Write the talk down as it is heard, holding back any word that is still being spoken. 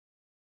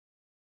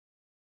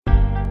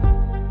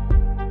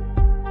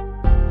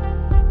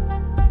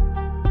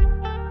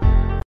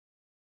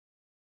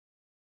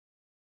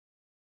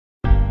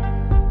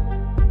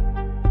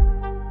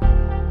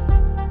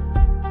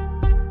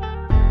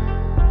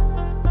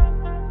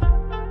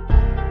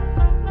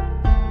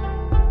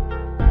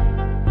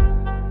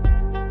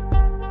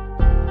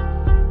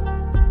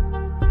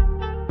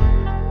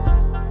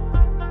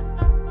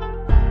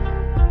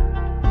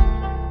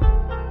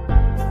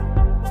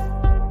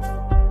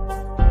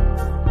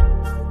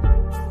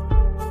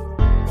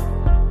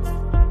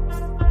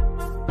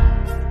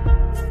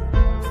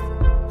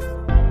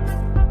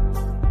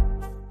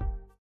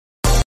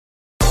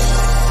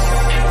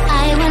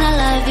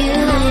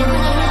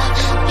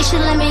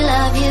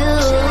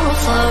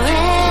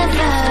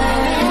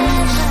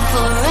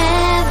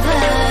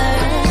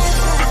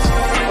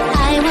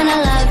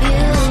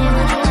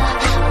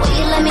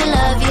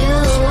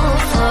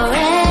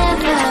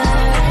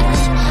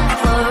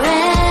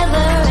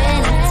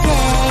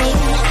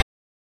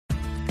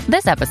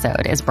This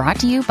episode is brought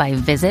to you by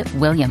Visit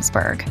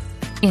Williamsburg.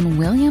 In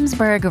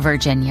Williamsburg,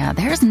 Virginia,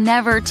 there's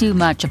never too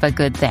much of a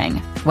good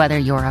thing. Whether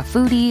you're a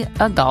foodie,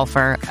 a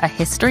golfer, a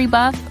history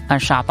buff, a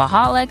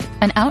shopaholic,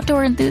 an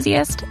outdoor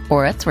enthusiast,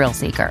 or a thrill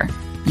seeker,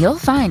 you'll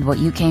find what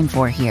you came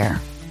for here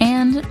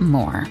and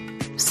more.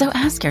 So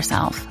ask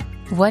yourself,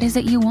 what is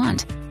it you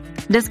want?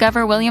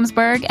 Discover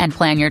Williamsburg and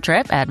plan your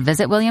trip at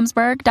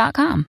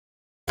visitwilliamsburg.com.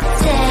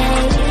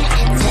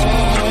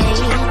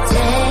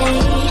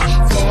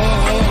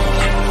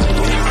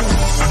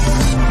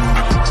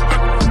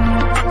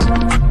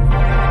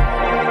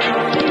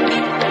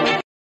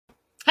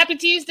 Happy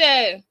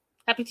Tuesday.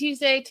 Happy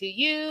Tuesday to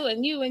you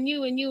and you and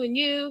you and you and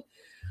you.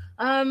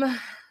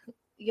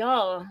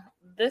 Y'all,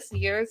 this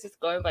year is just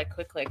going by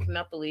quickly. I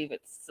cannot believe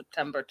it's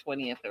September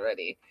 20th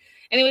already.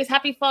 Anyways,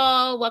 happy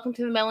fall. Welcome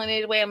to the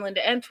Melanated Way. I'm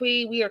Linda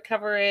Entry. We are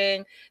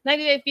covering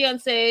 90 Day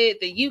Fiancé,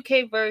 the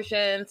UK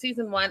version,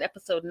 season 1,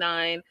 episode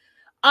 9.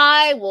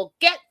 I will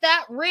get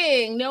that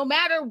ring no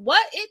matter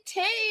what it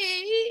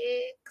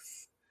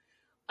takes.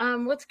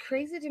 What's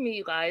crazy to me,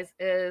 you guys,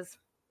 is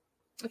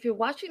if you're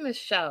watching the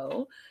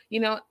show, you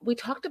know, we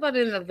talked about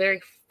it in the very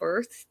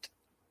first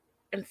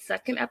and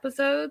second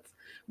episodes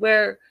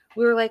where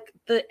we were like,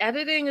 the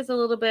editing is a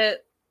little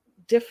bit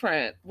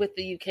different with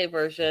the UK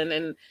version.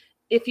 And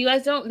if you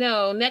guys don't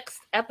know,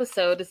 next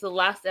episode is the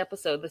last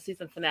episode, the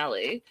season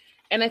finale.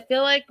 And I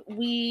feel like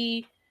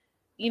we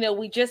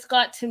just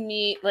got to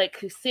meet like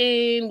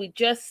Hussein.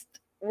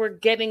 We're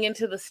getting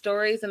into the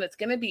stories and it's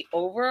going to be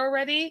over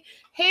already.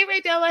 Hey,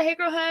 Raydella. Hey,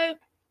 girl. Hey.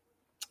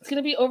 It's going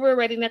to be over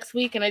already next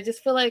week. And I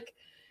just feel like,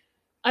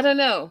 I don't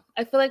know.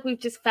 I feel like we've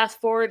just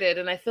fast forwarded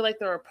and I feel like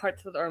there are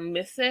parts that are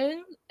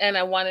missing and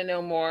I want to know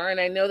more.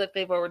 And I know that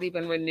they've already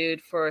been renewed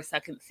for a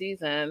second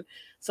season.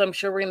 So I'm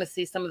sure we're going to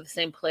see some of the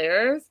same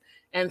players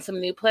and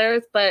some new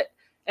players. But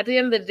at the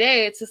end of the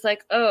day, it's just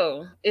like,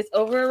 oh, it's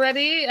over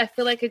already. I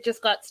feel like it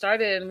just got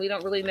started and we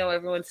don't really know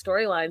everyone's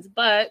storylines,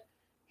 but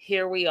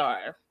here we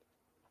are.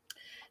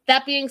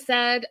 That being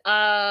said,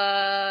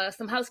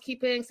 some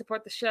housekeeping,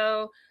 support the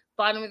show.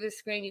 Bottom of the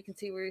screen, you can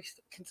see where you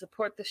can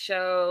support the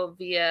show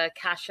via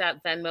Cash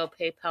App, Venmo,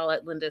 PayPal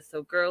at Linda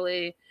So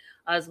Girly,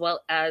 as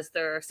well as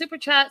their super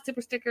chat,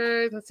 super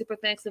stickers, and super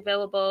thanks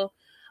available.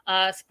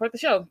 Support the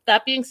show.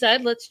 That being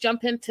said, let's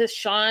jump into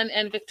Sean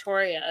and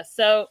Victoria.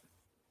 So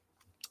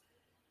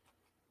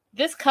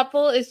this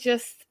couple is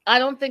just, I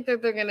don't think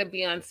that they're going to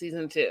be on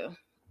season 2.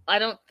 I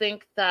don't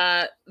think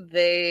that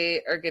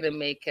they are going to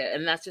make it.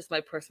 And that's just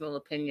my personal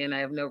opinion. I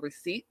have no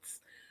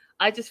receipts.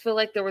 I just feel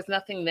like there was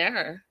nothing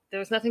there. There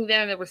was nothing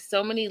there, and there were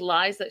so many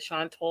lies that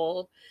Sean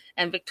told,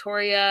 and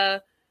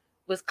Victoria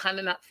was kind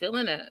of not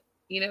feeling it.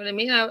 You know what I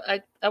mean?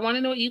 I want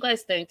to know what you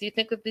guys think. Do you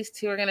think that these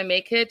two are going to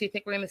make it? Do you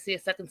think we're going to see a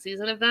second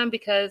season of them?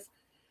 Because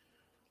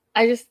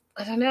I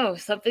don't know.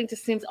 Something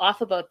just seems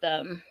off about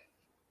them.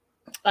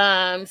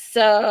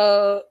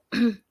 So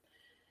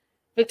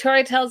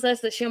Victoria tells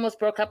us that she almost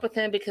broke up with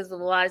him because of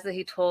the lies that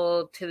he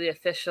told to the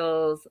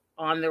officials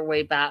on their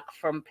way back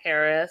from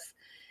Paris.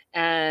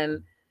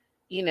 And,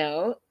 you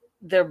know,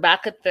 they're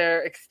back at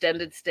their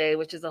extended stay,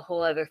 which is a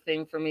whole other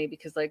thing for me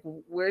because, like,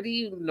 where do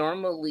you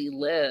normally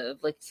live?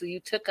 Like, so you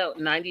took out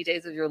 90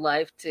 days of your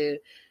life to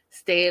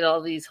stay at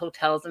all these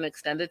hotels and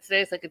extended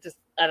stays? Like, it just,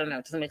 I don't know,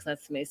 it doesn't make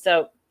sense to me.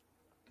 So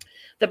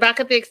they're back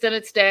at the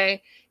extended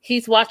stay.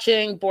 He's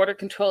watching Border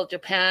Control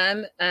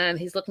Japan, and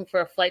he's looking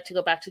for a flight to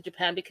go back to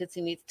Japan because he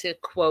needs to,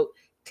 quote,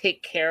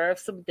 take care of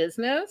some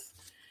business.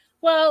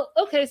 Well,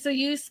 okay, so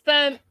you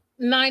spent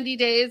 90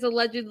 days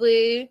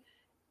allegedly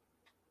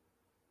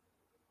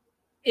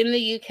in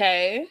the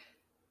UK,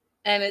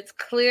 and it's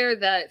clear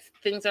that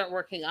things aren't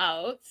working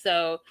out.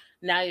 So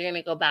now you're going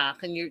to go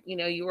back, and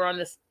you were on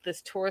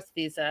this tourist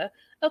visa.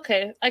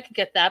 Okay, I could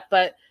get that,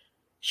 but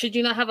should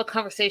you not have a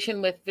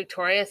conversation with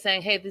Victoria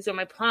saying, "Hey, these are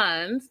my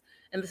plans,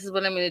 and this is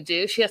what I'm going to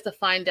do"? She has to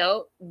find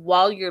out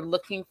while you're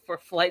looking for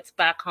flights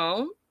back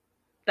home.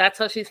 That's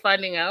how she's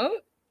finding out.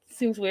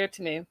 Seems weird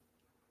to me.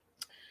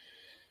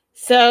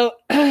 So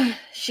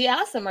she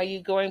asked him, "Are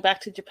you going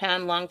back to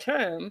Japan long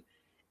term?"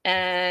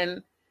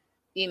 And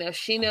you know,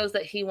 she knows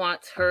that he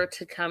wants her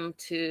to come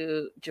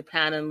to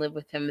Japan and live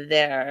with him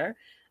there.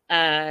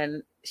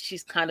 And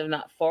she's kind of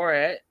not for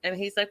it. And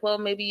he's like, well,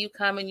 maybe you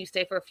come and you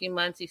stay for a few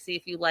months. You see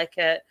if you like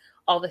it,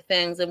 all the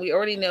things. And we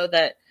already know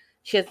that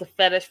she has the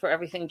fetish for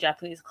everything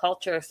Japanese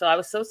culture. So I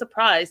was so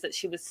surprised that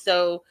she was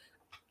so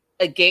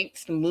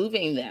against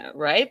moving there,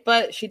 right?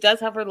 But she does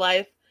have her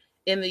life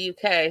in the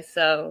UK.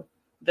 So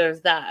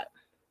there's that.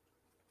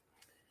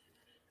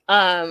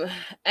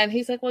 And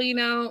he's like, well, you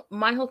know,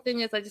 my whole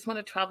thing is I just want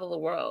to travel the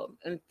world.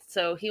 And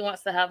so he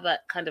wants to have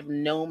that kind of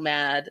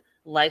nomad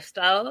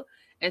lifestyle.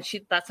 And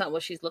that's not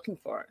what she's looking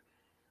for.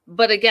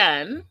 But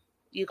again,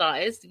 you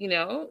guys, you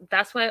know,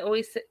 that's why I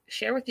always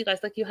share with you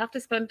guys, like, you have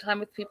to spend time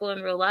with people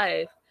in real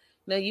life.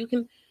 You know, you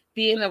can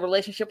be in a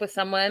relationship with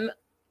someone,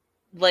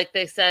 like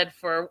they said,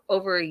 for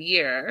over a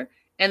year.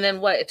 And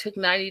then what? It took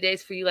 90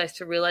 days for you guys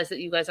to realize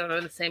that you guys aren't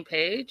on the same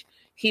page.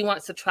 He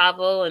wants to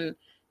travel and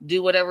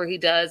do whatever he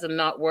does and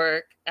not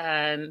work.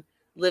 And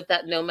live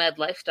that nomad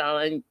lifestyle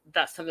and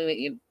that's something that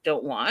you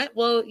don't want,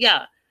 well,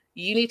 yeah,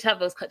 you need to have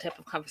those type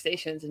of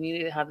conversations and you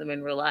need to have them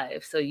in real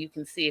life so you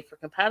can see if we're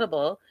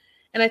compatible.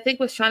 And I think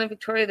with Sean and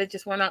Victoria, they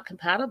just were not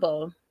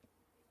compatible.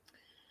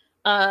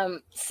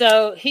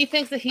 So he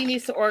thinks that he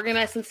needs to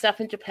organize some stuff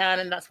in Japan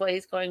and that's why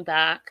he's going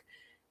back.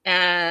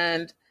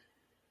 And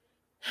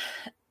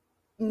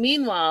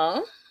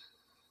meanwhile,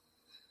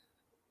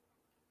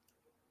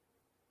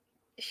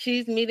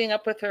 she's meeting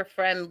up with her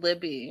friend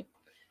Libby,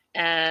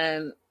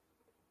 and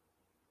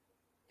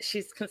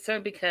she's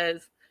concerned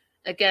because,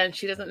 again,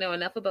 she doesn't know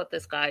enough about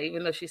this guy,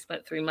 even though she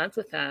spent 3 months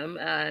with him.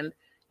 And,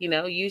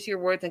 use your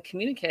words and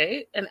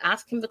communicate and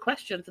ask him the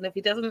questions. And if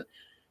he doesn't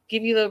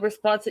give you the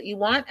response that you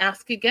want,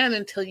 ask again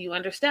until you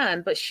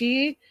understand. But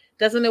she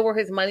doesn't know where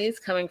his money is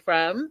coming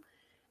from.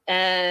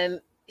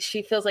 And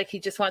she feels like he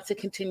just wants to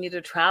continue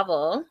to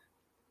travel.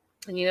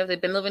 And,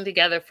 they've been living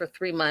together for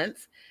 3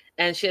 months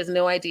and she has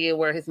no idea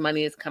where his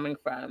money is coming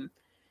from.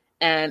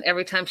 And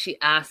every time she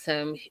asks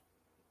him,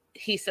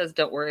 he says,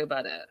 don't worry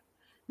about it.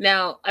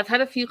 Now, I've had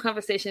a few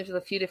conversations with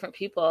a few different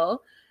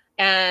people.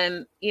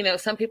 And,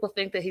 some people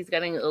think that he's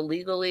getting it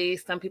illegally.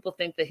 Some people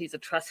think that he's a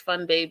trust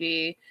fund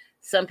baby.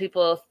 Some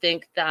people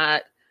think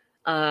that,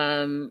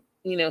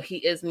 he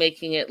is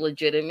making it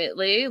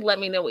legitimately. Let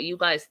me know what you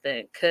guys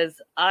think.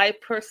 Because I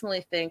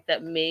personally think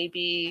that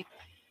maybe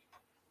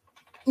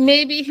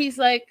he's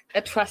like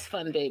a trust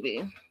fund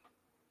baby.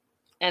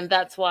 And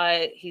that's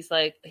why he's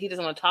like, he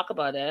doesn't want to talk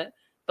about it.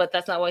 But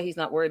that's not why he's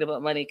not worried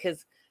about money.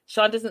 Because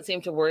Sean doesn't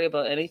seem to worry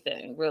about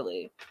anything,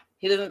 really.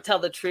 He doesn't tell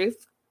the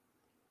truth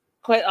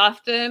quite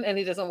often. And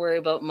he doesn't worry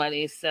about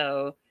money.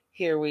 So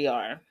here we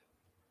are.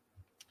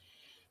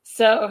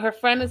 So her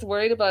friend is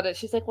worried about it.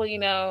 She's like,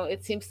 well,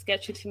 it seems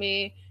sketchy to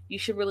me. You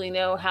should really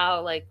know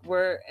how, like,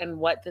 where and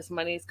what this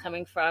money is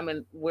coming from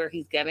and where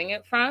he's getting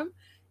it from.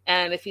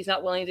 And if he's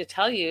not willing to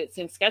tell you, it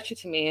seems sketchy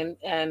to me.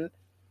 And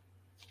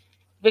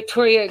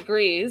Victoria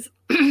agrees.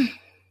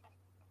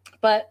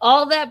 But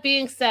all that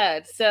being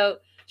said, so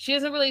she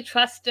doesn't really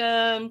trust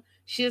him.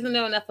 She doesn't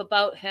know enough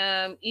about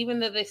him, even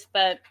though they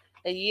spent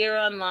a year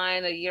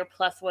online, a year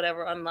plus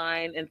whatever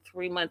online, and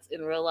 3 months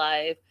in real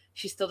life.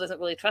 She still doesn't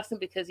really trust him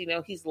because,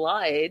 he's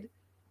lied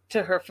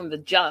to her from the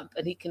jump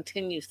and he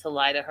continues to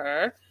lie to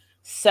her.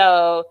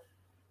 So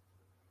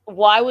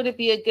why would it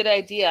be a good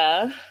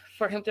idea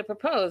for him to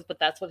propose? But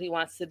that's what he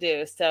wants to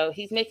do. So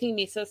he's making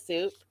miso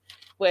soup,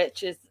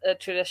 which is a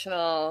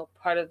traditional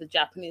part of the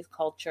Japanese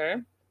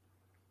culture.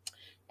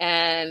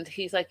 And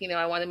he's like,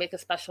 I want to make a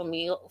special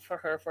meal for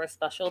her for a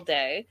special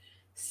day.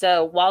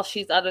 So while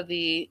she's out of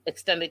the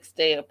extended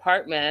stay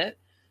apartment,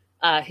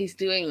 he's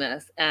doing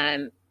this.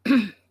 And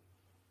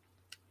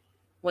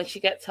when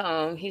she gets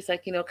home, he's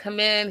like, come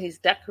in. He's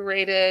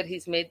decorated.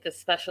 He's made this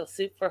special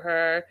soup for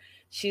her.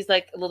 She's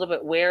like a little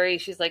bit wary.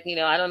 She's like,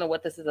 I don't know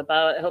what this is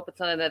about. I hope it's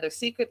not another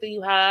secret that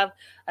you have.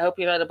 I hope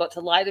you're not about to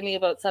lie to me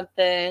about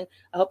something.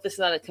 I hope this is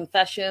not a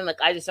confession.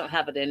 Like, I just don't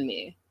have it in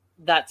me.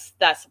 That's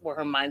where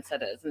her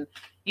mindset is. And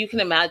you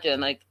can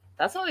imagine, like,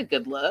 that's not a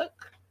good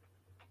look.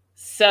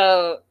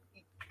 So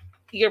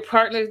your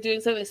partner's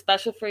doing something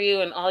special for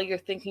you and all you're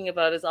thinking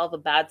about is all the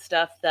bad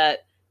stuff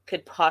that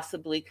could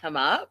possibly come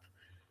up.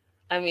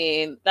 I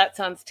mean, that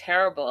sounds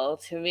terrible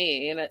to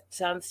me. And it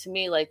sounds to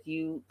me like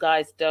you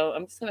guys don't,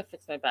 I'm just going to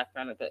fix my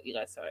background a bit, you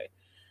guys, sorry.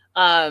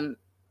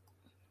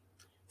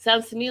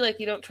 Sounds to me like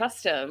you don't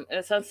trust him. And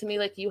it sounds to me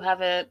like you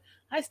haven't,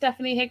 hi,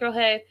 Stephanie, hey, girl,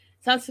 hey.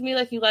 Sounds to me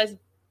like you guys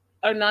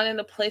are not in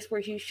a place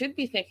where you should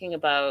be thinking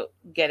about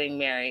getting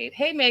married.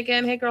 Hey,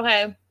 Megan, hey, girl,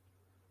 hey.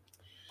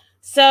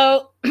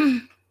 So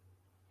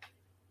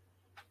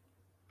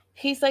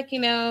he's like,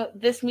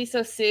 this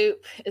miso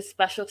soup is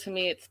special to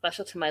me. It's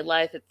special to my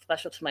life. It's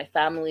special to my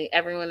family.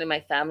 Everyone in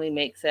my family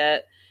makes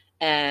it.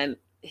 And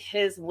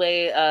his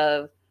way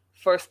of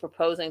first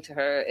proposing to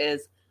her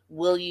is,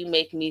 will you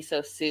make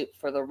miso soup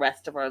for the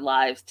rest of our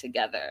lives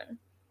together?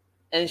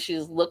 And she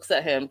looks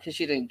at him because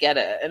she didn't get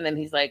it. And then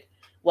he's like,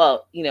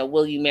 well,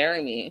 will you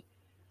marry me?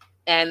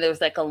 And there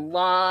was like a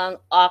long,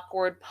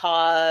 awkward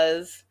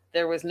pause.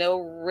 There was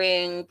no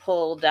ring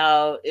pulled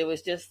out. It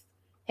was just,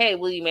 hey,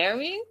 will you marry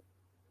me?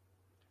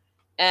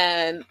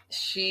 And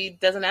she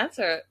doesn't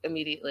answer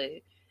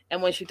immediately.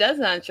 And when she does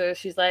answer,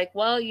 she's like,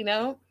 well,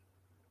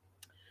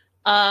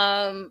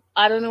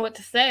 I don't know what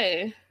to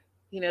say.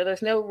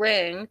 There's no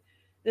ring.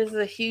 This is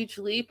a huge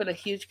leap and a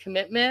huge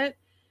commitment.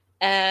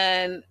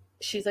 And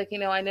she's like,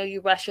 I know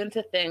you rush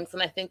into things.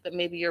 And I think that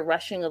maybe you're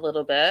rushing a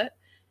little bit.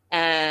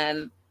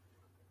 And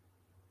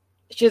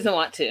she doesn't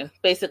want to,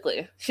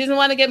 basically. She doesn't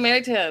want to get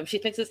married to him. She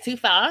thinks it's too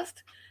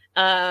fast.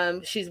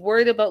 She's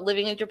worried about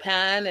living in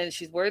Japan and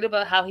she's worried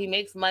about how he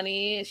makes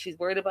money. She's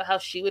worried about how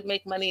she would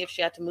make money if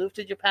she had to move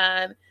to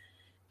Japan.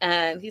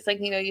 And he's like,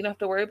 you don't have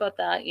to worry about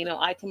that.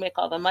 I can make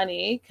all the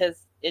money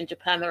because in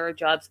Japan, there are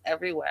jobs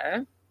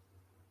everywhere.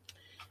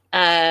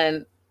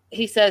 And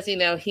he says,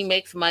 he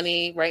makes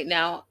money right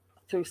now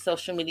through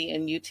social media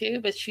and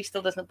YouTube, but she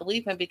still doesn't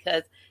believe him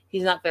because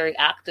he's not very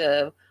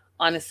active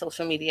on his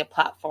social media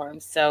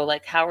platforms. So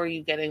like, how are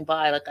you getting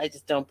by? Like, I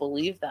just don't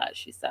believe that,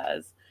 she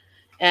says.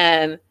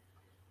 And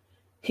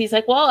he's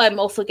like, well, I'm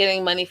also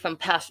getting money from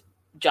past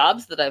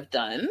jobs that I've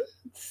done.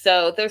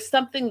 So there's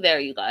something there,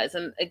 you guys.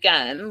 And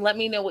again, let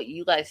me know what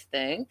you guys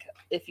think.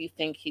 If you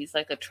think he's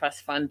like a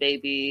trust fund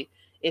baby,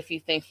 if you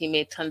think he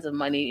made tons of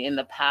money in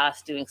the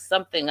past doing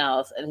something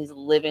else and he's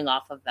living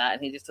off of that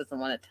and he just doesn't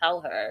want to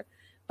tell her.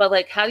 But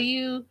like, how do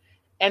you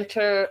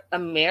enter a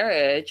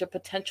marriage, a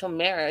potential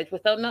marriage,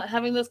 without not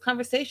having those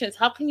conversations?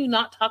 How can you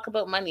not talk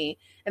about money?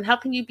 And how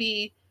can you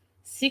be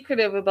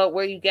secretive about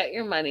where you get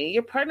your money?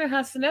 Your partner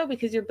has to know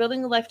because you're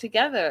building a life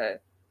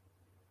together.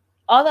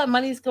 All that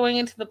money's going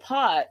into the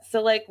pot.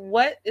 So like,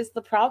 what is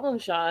the problem,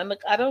 Sean?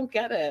 Like, I don't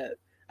get it.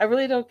 I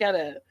really don't get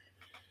it.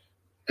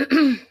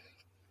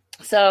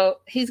 So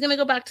he's going to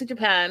go back to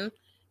Japan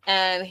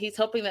and he's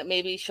hoping that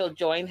maybe she'll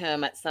join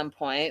him at some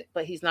point,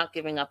 but he's not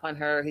giving up on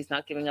her. He's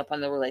not giving up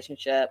on the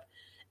relationship.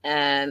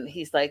 And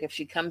he's like, if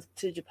she comes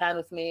to Japan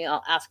with me,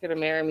 I'll ask her to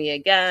marry me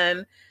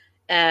again.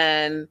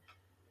 And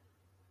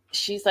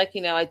she's like,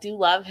 you know, I do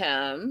love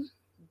him,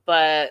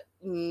 but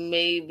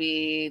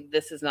maybe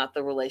this is not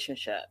the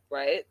relationship,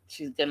 right?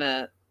 She's going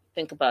to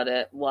think about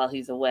it while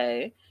he's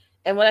away.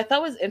 And what I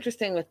thought was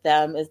interesting with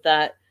them is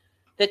that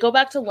they go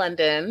back to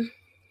London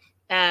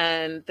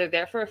and they're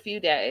there for a few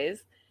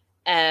days.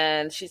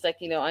 And she's like,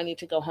 you know, I need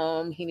to go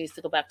home. He needs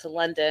to go back to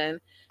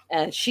London.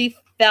 And she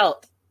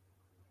felt,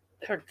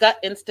 her gut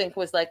instinct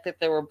was like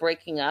that they were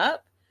breaking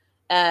up.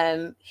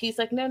 And he's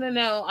like,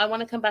 no, I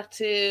want to come back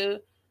to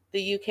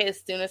the UK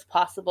as soon as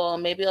possible.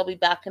 Maybe I'll be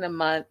back in a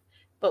month.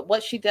 But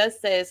what she does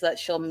say is that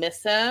she'll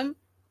miss him,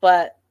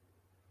 but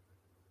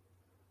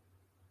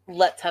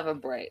let's have a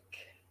break.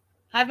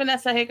 Hi,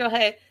 Vanessa. Hey, girl.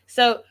 Hey.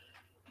 So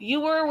you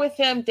were with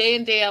him day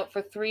in, day out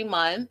for 3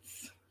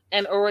 months,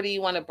 and already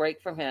you want to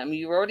break from him.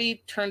 You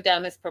already turned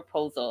down his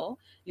proposal.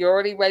 You're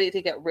already ready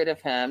to get rid of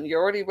him.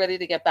 You're already ready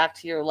to get back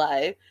to your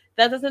life.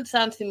 That doesn't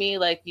sound to me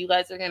like you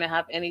guys are going to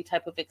have any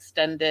type of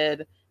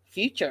extended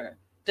future.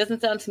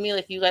 Doesn't sound to me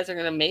like you guys are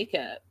going to make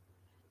it.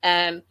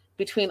 And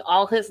between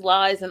all his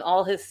lies and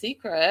all his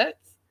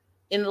secrets,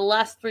 in the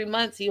last 3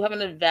 months, you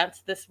haven't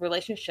advanced this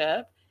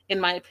relationship, in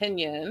my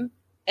opinion,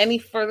 any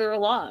further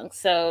along.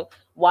 So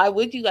why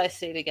would you guys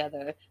stay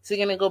together? So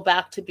you're going to go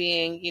back to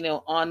being, you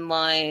know,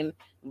 online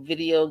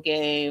video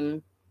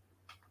game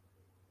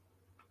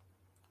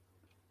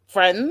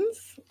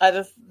friends?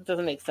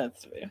 Doesn't make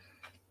sense to me.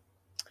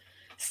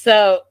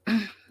 So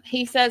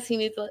he says he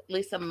needs at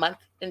least a month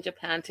in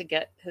Japan to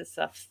get his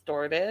stuff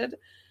sorted.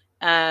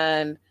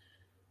 And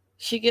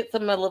she gets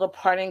him a little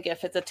parting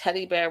gift. It's a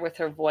teddy bear with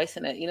her voice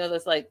in it. You know,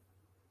 those like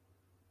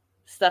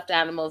stuffed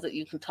animals that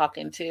you can talk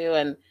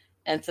into.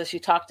 And so she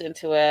talked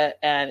into it,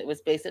 and it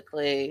was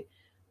basically,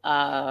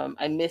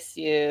 I miss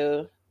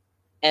you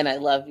and I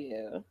love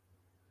you.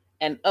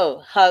 And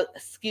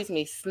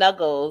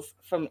Snuggles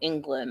from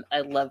England.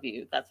 I love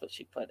you. That's what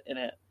she put in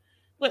it.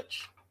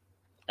 Which,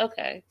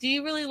 okay. Do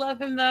you really love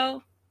him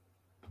though?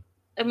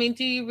 I mean,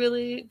 do you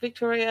really,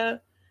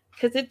 Victoria?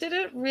 Because it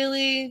didn't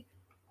really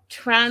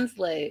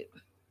translate.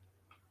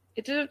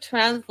 It didn't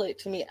translate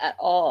to me at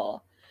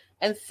all.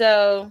 And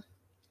so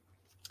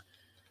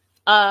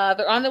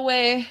they're on the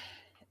way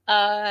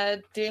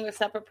doing their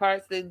separate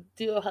parts. They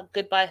do a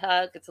goodbye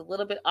hug. It's a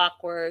little bit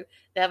awkward.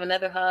 They have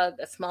another hug,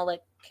 a small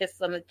like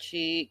kiss on the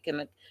cheek,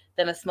 and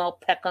then a small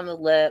peck on the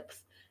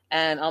lips.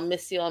 And I'll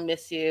miss you.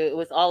 It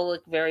was all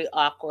like very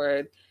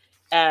awkward.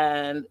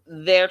 And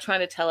they're trying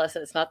to tell us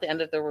that it's not the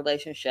end of their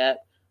relationship.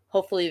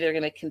 Hopefully they're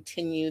going to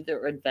continue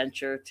their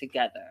adventure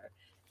together.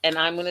 And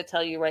I'm going to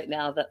tell you right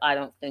now that I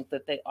don't think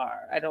that they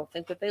are. I don't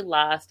think that they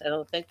last. I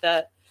don't think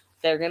that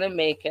they're going to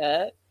make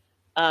it.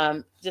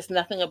 Just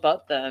nothing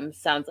about them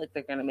sounds like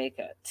they're going to make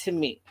it to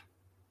me.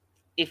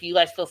 If you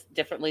guys feel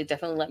differently,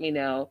 definitely let me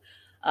know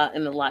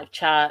in the live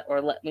chat,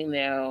 or let me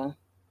know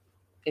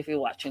if you're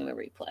watching the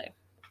replay.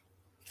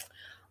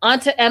 On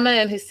to Emma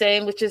and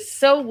Hussein, which is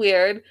so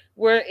weird.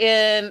 We're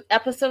in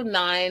episode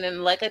 9,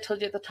 and like I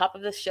told you at the top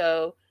of the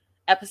show,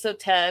 episode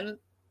 10,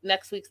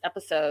 next week's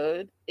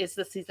episode, is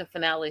the season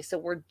finale. So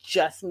we're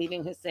just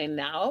meeting Hussein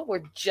now.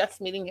 We're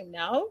just meeting him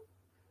now.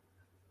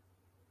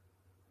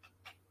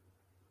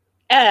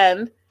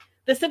 And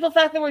the simple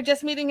fact that we're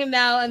just meeting him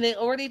now and they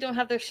already don't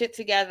have their shit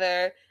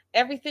together,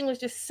 everything was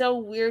just so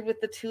weird with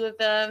the two of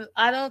them.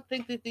 I don't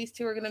think that these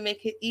two are going to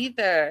make it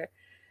either.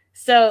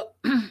 So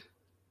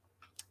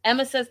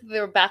Emma says that they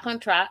were back on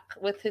track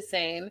with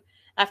Hussein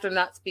after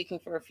not speaking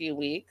for a few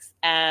weeks.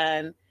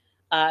 And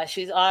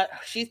she's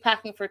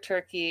packing for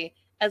Turkey,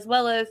 as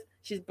well as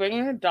she's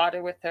bringing her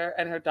daughter with her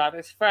and her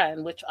daughter's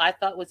friend, which I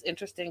thought was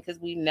interesting because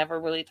we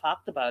never really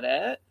talked about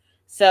it.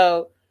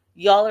 So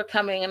y'all are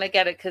coming, and I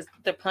get it because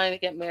they're planning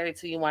to get married,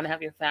 so you want to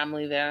have your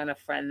family there and a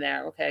friend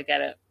there. Okay, I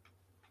get it.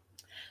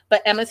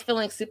 But Emma's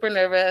feeling super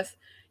nervous.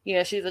 You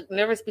know, she's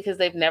nervous because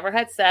they've never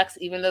had sex,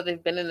 even though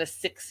they've been in a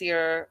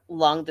 6-year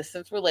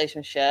long-distance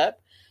relationship.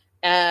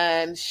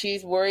 And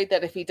she's worried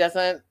that if he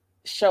doesn't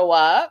show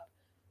up,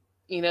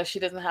 you know, she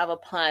doesn't have a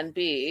plan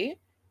B.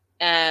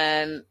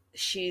 And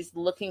she's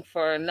looking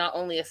for not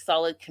only a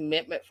solid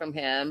commitment from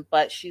him,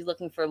 but she's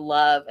looking for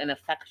love and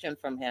affection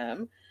from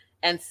him.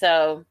 And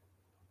so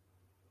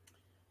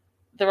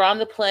they're on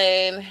the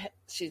plane.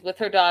 She's with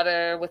her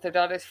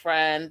daughter's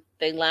friend.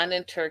 They land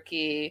in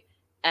Turkey,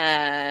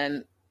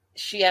 and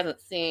she hasn't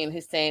seen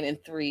Hussein in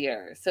 3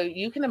 years. So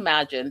you can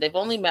imagine they've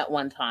only met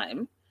one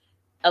time.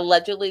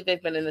 Allegedly,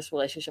 they've been in this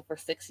relationship for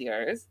 6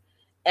 years,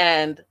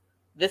 and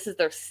this is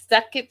their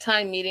second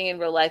time meeting in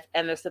real life,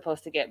 and they're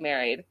supposed to get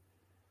married.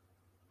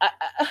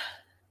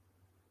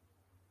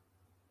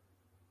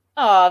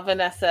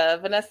 Vanessa.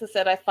 Vanessa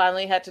said, I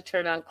finally had to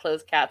turn on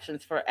closed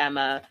captions for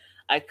Emma.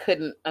 I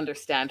couldn't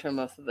understand her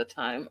most of the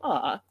time.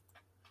 Aw.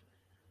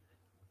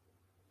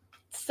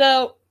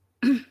 So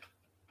they're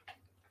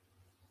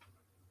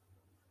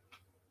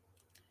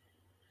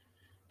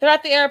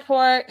at the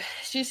airport.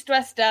 She's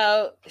stressed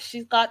out.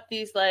 She's got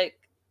these like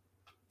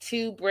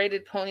 2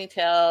 braided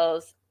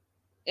ponytails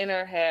in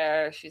her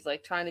hair. She's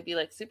like trying to be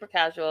like super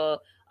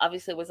casual.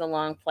 Obviously, it was a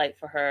long flight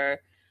for her.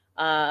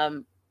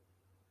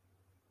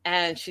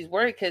 And she's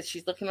worried because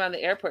she's looking around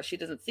the airport. She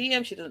doesn't see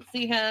him. She doesn't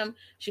see him.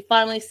 She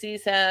finally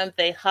sees him.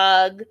 They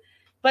hug.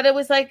 But it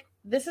was like,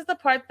 this is the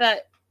part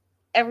that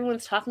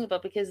everyone's talking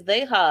about, because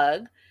they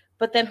hug.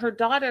 But then her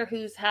daughter,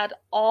 who's had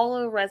all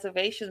her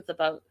reservations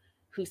about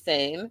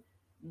Hussein,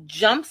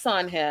 jumps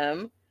on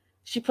him.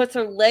 She puts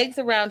her legs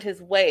around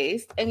his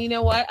waist. And you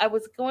know what? I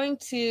was going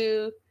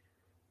to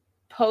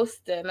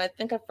post it, and I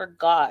think I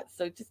forgot.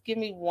 So just give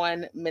me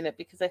 1 minute,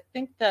 because I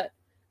think that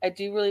I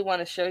do really want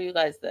to show you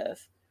guys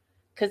this.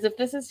 Because if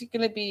this is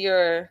going to be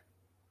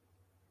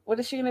what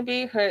is she going to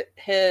be?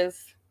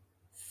 His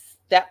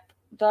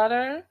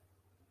stepdaughter?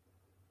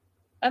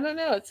 I don't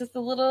know. It's just a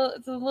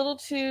little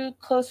too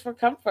close for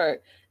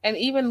comfort. And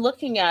even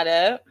looking at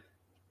it,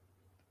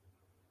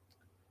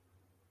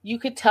 you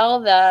could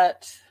tell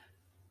that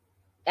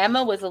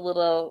Emma was a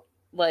little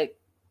like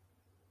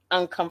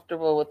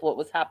uncomfortable with what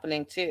was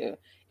happening too.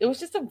 It was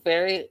just a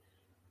very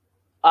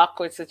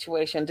awkward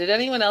situation. Did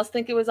anyone else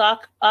think it was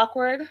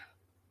awkward?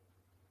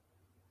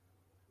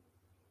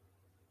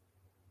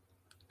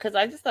 Because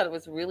I just thought it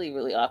was really,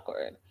 really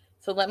awkward.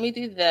 So let me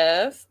do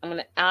this. I'm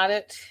going to add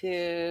it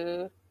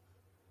to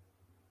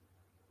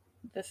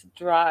this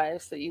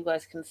drive so you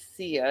guys can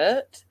see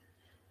it.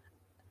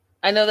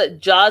 I know that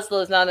Joslo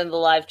is not in the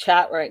live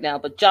chat right now,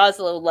 but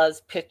Joslo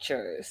loves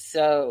pictures.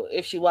 So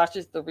if she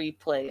watches the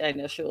replay, I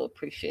know she'll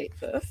appreciate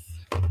this.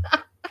 All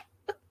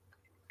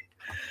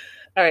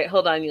right,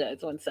 hold on, you guys.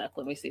 1 sec.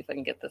 Let me see if I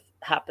can get this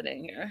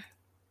happening here.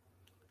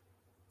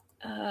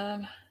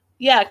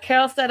 Yeah,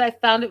 Carol said, I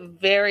found it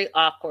very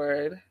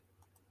awkward.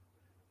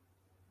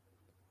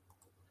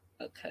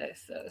 Okay,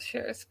 so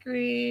share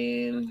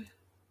screen.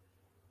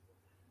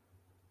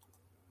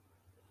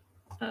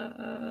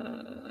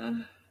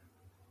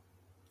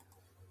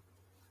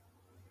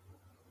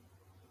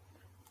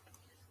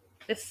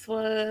 This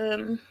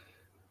one.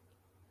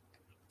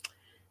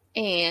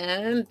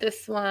 And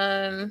this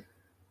one.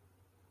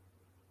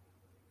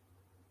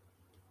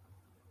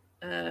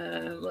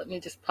 Let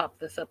me just pop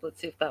this up. Let's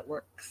see if that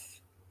works.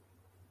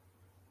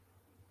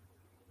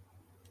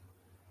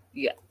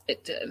 Yeah,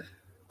 it did.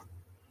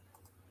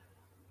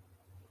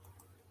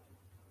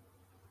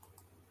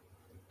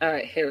 All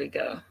right, here we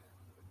go.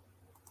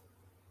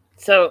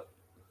 So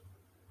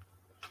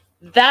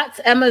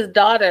that's Emma's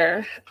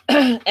daughter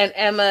and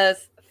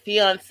Emma's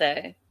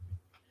fiance.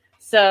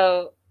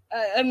 So,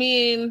 I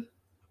mean,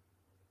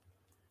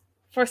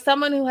 for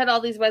someone who had all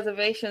these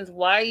reservations,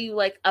 why are you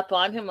like up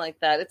on him like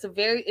that? It's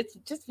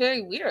just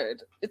very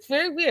weird. It's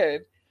very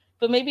weird.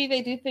 But maybe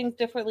they do things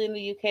differently in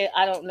the UK.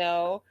 I don't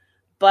know.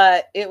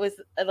 But it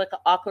was like an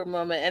awkward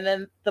moment. And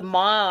then the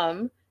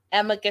mom,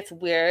 Emma, gets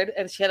weird.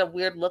 And she had a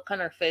weird look on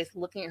her face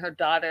looking at her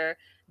daughter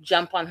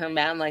jump on her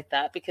man like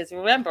that. Because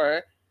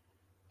remember,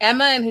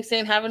 Emma and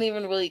Hussein haven't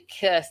even really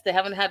kissed. They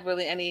haven't had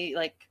really any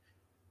like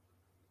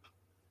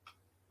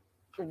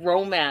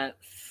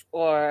romance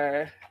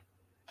or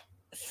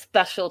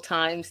special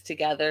times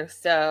together.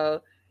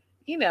 So,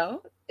 you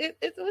know, it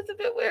was a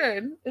bit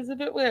weird. It was a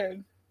bit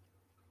weird.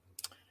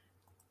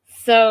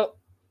 So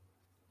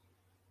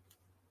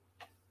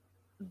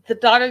the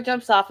daughter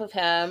jumps off of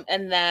him,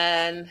 and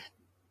then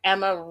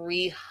Emma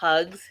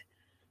re-hugs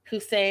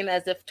Hussein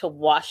as if to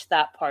wash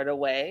that part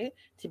away,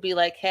 to be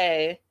like,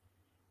 hey.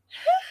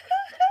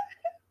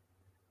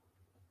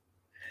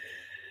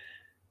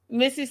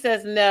 Missy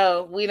says,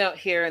 no, we don't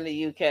here in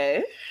the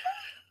UK.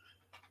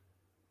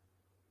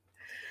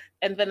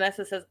 And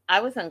Vanessa says,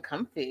 I was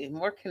uncomfy.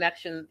 More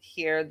connection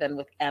here than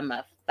with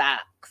Emma.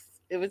 Facts.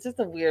 It was just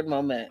a weird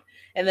moment.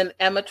 And then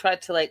Emma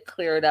tried to like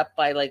clear it up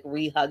by like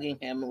re-hugging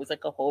him. It was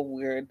like a whole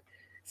weird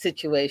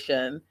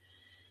situation.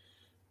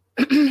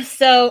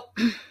 So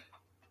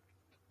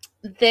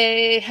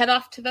they head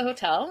off to the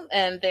hotel,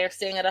 and they're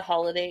staying at a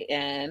Holiday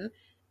Inn.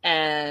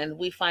 And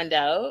we find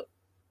out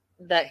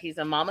that he's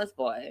a mama's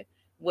boy,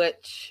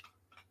 which,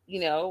 you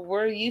know,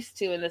 we're used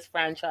to in this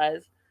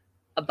franchise,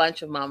 a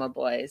bunch of mama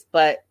boys.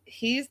 But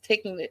he's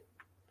taking it.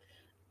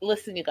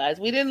 Listen, you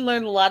guys, we didn't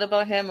learn a lot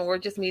about him, and we're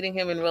just meeting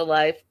him in real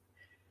life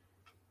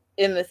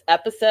in this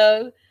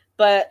episode.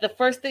 But the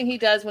first thing he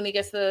does when he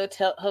gets to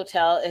the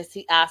hotel is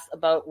he asks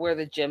about where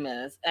the gym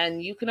is.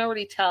 And you can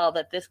already tell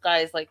that this guy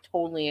is like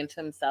totally into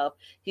himself.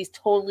 He's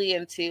totally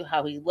into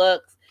how he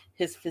looks,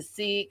 his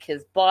physique,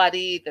 his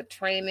body, the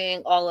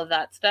training, all of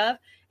that stuff.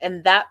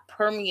 And that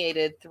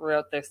permeated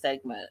throughout their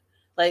segment.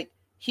 Like,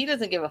 he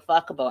doesn't give a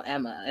fuck about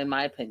Emma, in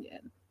my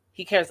opinion.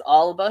 He cares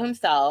all about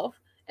himself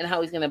and how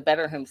he's going to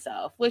better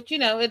himself, which, you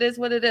know, it is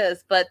what it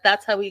is, but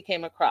that's how he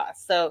came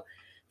across. So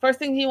first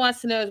thing he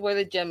wants to know is where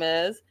the gym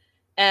is.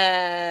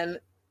 And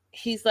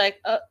he's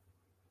like,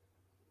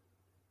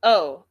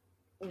 oh,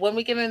 when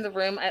we get in the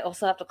room, I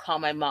also have to call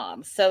my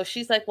mom. So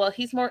she's like, well,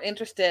 he's more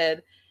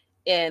interested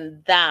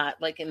in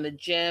that, like in the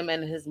gym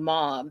and his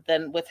mom,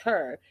 than with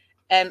her.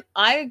 And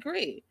I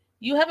agree.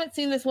 You haven't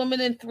seen this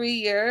woman in 3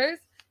 years,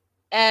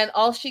 and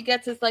all she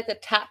gets is like a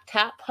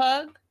tap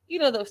hug. You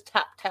know, those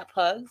tap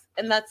hugs,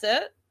 and that's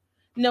it.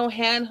 No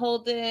hand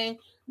holding,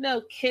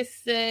 no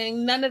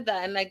kissing, none of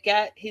that. And I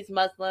get he's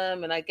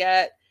Muslim, and I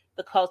get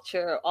the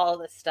culture, all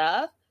this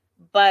stuff.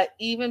 But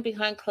even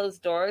behind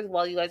closed doors,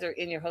 while you guys are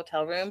in your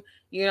hotel room,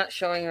 you're not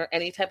showing her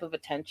any type of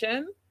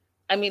attention.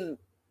 I mean,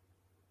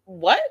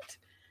 what?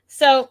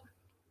 So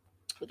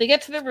they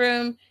get to the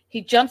room.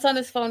 He jumps on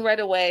his phone right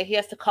away. He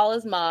has to call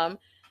his mom.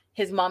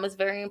 His mom is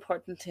very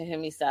important to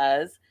him, he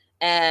says.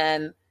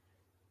 And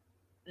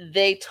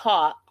they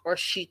talk, or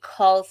she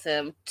calls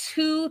him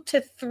 2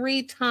 to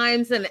 3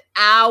 times an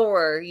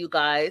hour, you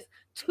guys.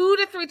 2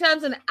 to 3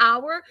 times an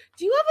hour?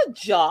 Do you have a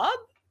job?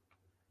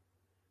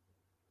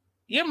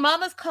 Your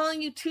mama's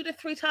calling you 2 to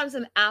 3 times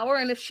an hour,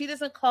 and if she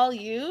doesn't call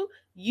you,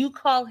 you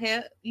call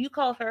him, you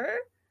call her?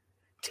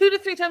 2 to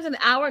 3 times an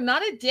hour,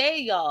 not a day,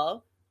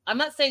 y'all. I'm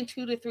not saying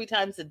 2 to 3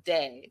 times a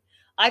day.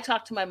 I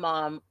talk to my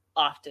mom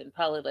often,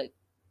 probably like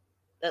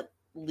at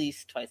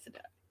least twice a day.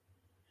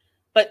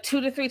 But 2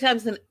 to 3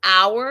 times an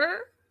hour?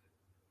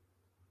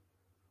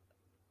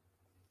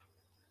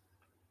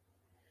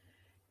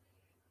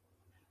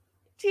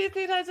 Two to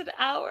three times an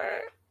hour?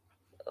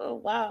 Oh,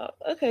 wow.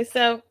 Okay,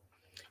 so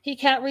he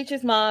can't reach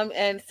his mom,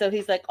 and so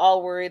he's like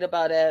all worried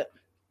about it.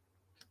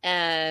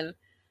 And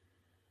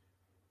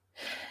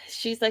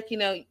she's like, you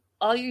know,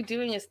 all you're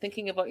doing is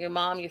thinking about your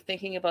mom. You're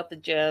thinking about the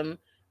gym,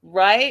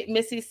 right?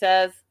 Missy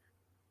says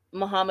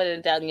Muhammad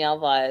and Danielle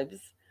vibes.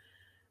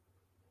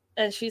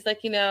 And she's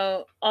like, you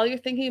know, all you're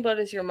thinking about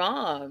is your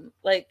mom.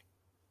 Like,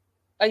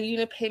 are you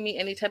going to pay me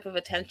any type of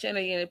attention?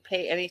 Are you going to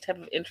pay any type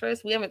of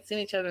interest? We haven't seen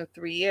each other in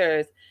 3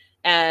 years.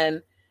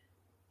 And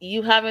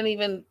you haven't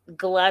even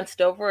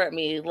glanced over at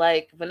me.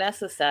 Like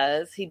Vanessa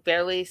says, he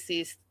barely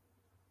sees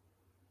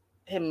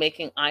him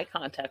making eye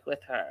contact with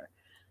her.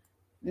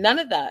 None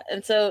of that.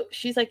 And so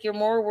she's like, you're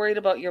more worried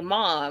about your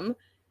mom.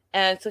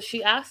 And so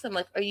she asked him,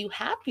 like, are you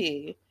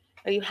happy?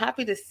 Are you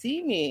happy to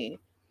see me?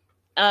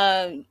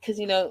 Because,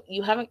 you know,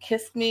 you haven't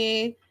kissed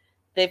me.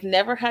 They've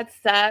never had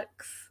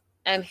sex.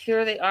 And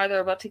here they are,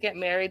 they're about to get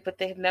married, but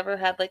they've never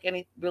had like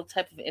any real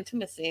type of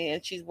intimacy.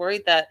 And she's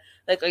worried that,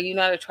 like, are you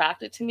not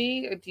attracted to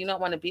me? Or do you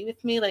not want to be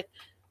with me? Like,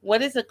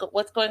 what is it?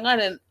 What's going on?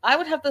 And I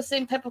would have those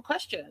same type of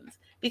questions,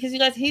 because you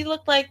guys, he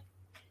looked like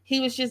he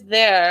was just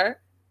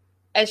there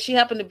and she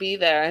happened to be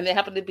there, and they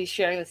happened to be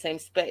sharing the same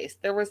space.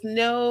 There was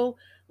no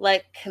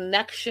like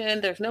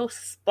connection. There's no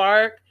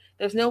spark.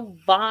 There's no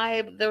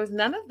vibe. There was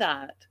none of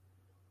that.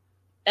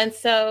 And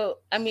so,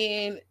 I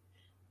mean,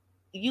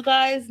 you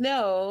guys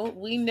know,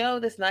 we know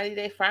this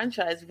 90-day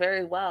franchise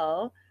very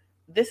well.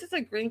 This is a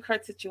green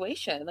card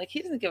situation. Like,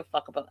 he doesn't give a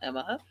fuck about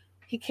Emma.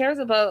 He cares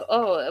about,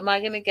 oh, am I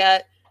going to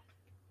get,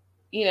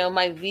 you know,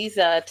 my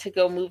visa to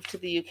go move to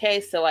the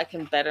UK so I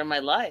can better my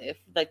life?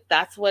 Like,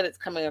 that's what it's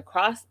coming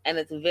across. And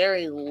it's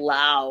very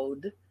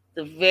loud.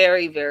 The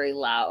very, very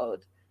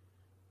loud.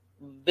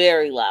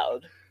 Very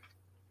loud.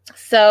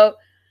 So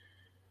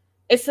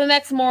it's the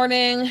next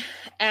morning,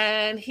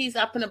 and he's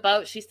up and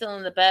about. She's still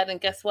in the bed,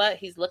 and guess what?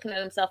 He's looking at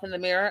himself in the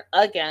mirror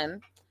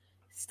again.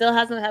 Still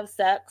hasn't had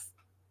sex.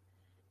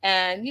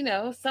 And, you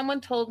know,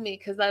 someone told me,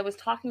 because I was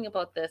talking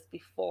about this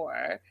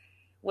before,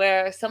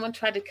 where someone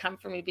tried to come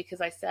for me because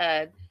I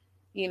said,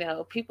 you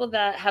know, people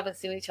that haven't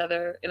seen each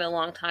other in a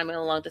long time in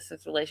a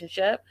long-distance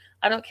relationship,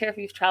 I don't care if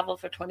you've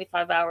traveled for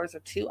 25 hours or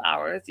 2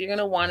 hours, you're going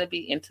to want to be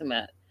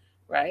intimate,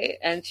 right?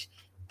 And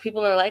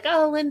people are like,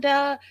 oh,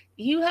 Linda,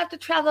 you have to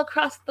travel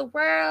across the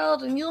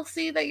world and you'll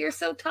see that you're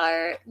so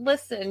tired.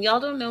 Listen, y'all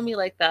don't know me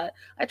like that.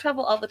 I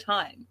travel all the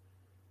time.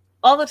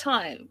 All the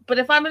time. But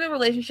if I'm in a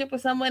relationship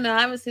with someone and I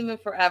haven't seen them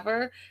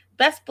forever,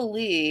 best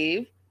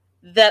believe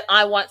that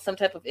I want some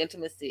type of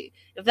intimacy.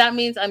 If that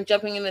means I'm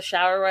jumping in the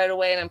shower right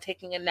away and I'm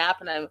taking a nap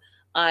and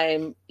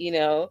I'm you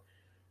know,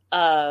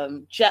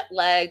 jet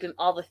lagged and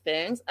all the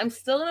things, I'm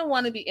still going to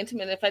want to be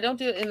intimate. If I don't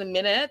do it in a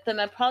minute,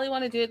 then I probably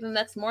want to do it the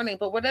next morning.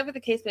 But whatever the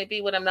case may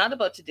be, what I'm not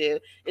about to do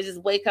is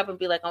just wake up and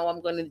be like, oh, I'm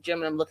going to the gym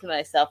and I'm looking at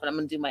myself and I'm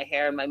going to do my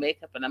hair and my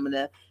makeup and I'm going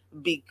to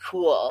be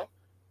cool.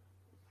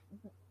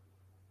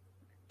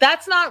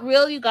 That's not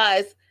real, you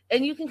guys.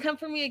 And you can come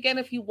for me again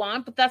if you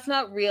want, but that's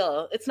not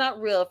real. It's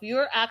not real. If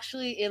you're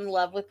actually in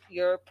love with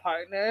your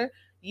partner,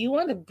 you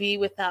want to be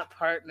with that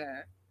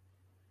partner.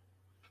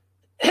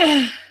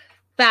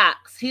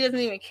 Facts. He doesn't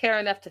even care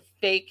enough to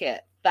fake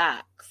it.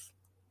 Facts.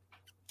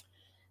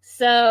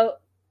 So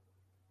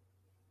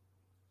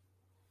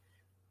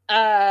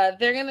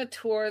they're going to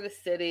tour the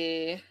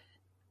city.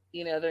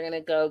 You know, they're going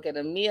to go get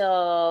a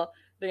meal.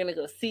 They're going to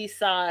go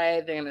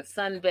seaside. They're going to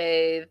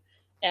sunbathe.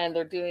 And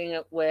they're doing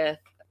it with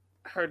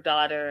her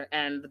daughter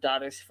and the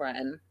daughter's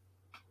friend.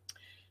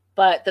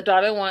 But the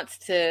daughter wants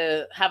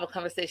to have a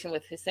conversation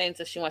with Hussein,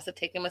 so she wants to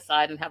take him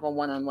aside and have a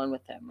one-on-one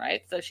with him,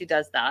 right? So she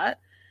does that.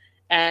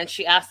 And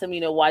she asks him, you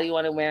know, why do you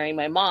want to marry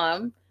my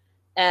mom?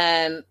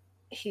 And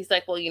he's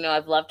like, well, you know,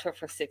 I've loved her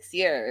for 6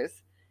 years.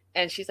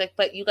 And she's like,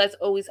 but you guys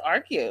always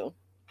argue.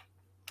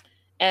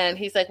 And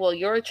he's like, well,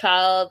 you're a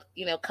child,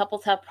 you know,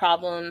 couples have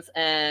problems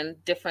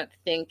and different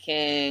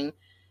thinking.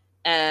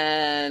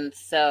 And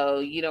so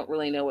you don't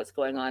really know what's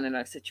going on in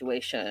our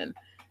situation.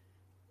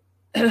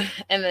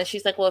 And then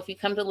she's like, well, if you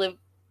come to live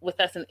with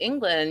us in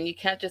England, you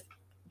can't just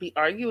be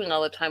arguing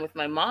all the time with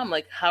my mom.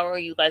 Like, how are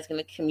you guys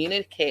going to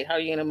communicate? How are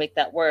you going to make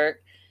that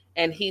work?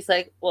 And he's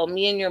like, well,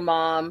 me and your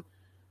mom,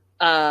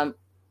 we're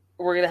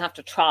going to have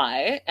to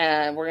try,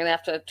 and we're going to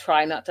have to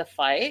try not to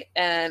fight.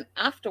 And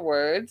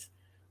afterwards,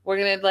 we're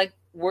going to like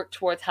work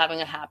towards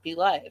having a happy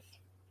life.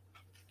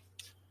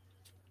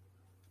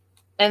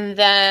 And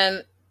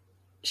then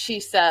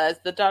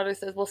the daughter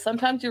says, well,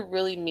 sometimes you're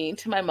really mean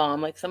to my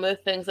mom. Like, some of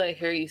the things I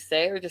hear you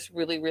say are just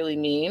really, really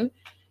mean.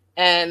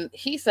 And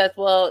he says,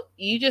 well,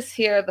 you just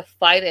hear the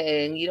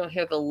fighting. You don't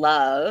hear the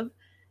love.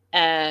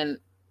 And,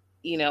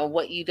 you know,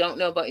 what you don't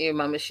know about your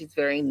mom is she's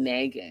very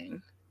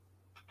nagging.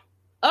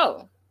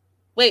 Oh,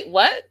 wait,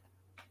 what?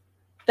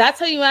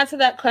 That's how you answer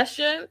that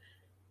question?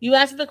 You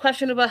answer the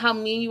question about how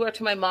mean you are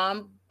to my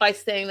mom by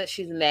saying that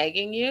she's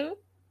nagging you?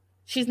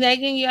 She's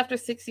nagging you after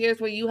 6 years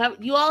where you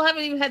all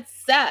haven't even had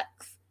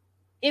sex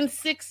in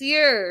 6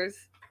 years.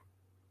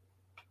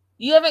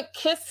 You haven't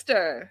kissed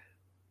her.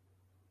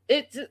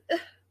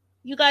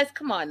 You guys,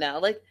 come on now.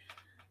 Like,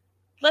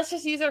 let's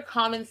just use our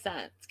common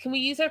sense. Can we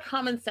use our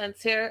common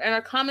sense here? And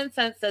our common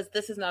sense says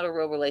this is not a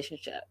real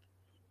relationship.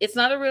 It's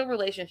not a real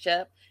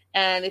relationship.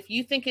 And if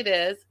you think it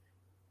is,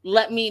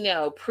 let me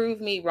know. Prove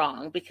me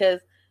wrong. Because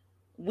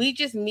we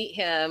just meet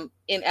him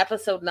in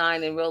episode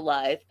 9 in real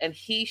life, and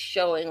he's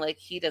showing like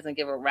he doesn't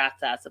give a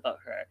rat's ass about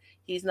her.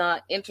 He's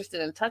not interested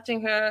in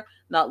touching her,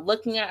 not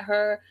looking at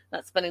her,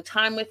 not spending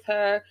time with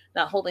her,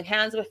 not holding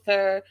hands with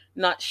her,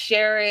 not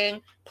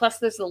sharing. Plus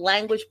there's the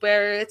language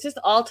barrier. It's just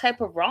all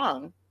type of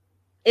wrong.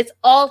 It's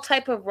all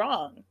type of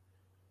wrong.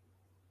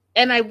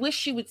 And I wish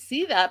she would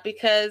see that,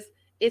 because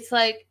it's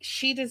like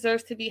she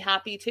deserves to be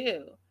happy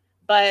too.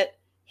 But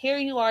here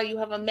you are, you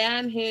have a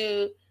man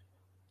who,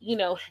 you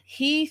know,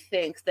 he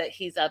thinks that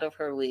he's out of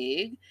her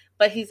league,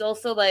 but he's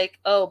also like,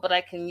 oh, but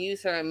I can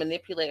use her and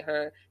manipulate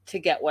her to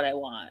get what I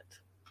want.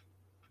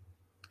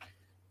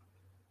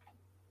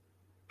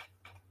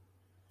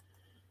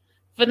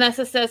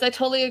 Vanessa says, I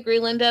totally agree,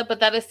 Linda,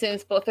 but that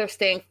assumes both are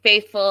staying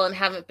faithful and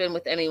haven't been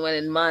with anyone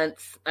in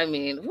months. I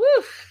mean,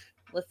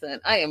 listen,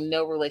 I am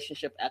no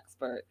relationship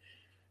expert.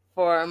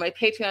 For my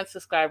Patreon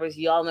subscribers,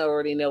 y'all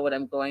already know what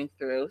I'm going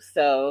through,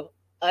 so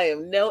I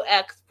am no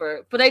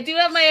expert, but I do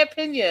have my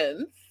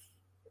opinions.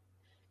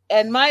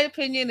 And my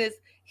opinion is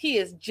he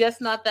is just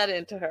not that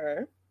into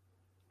her.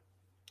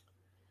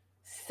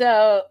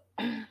 So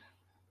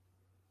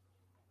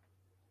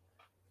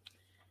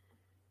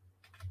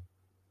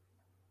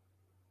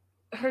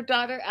her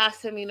daughter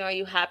asked him, you know, are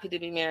you happy to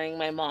be marrying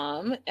my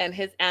mom? And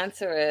his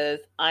answer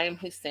is, I'm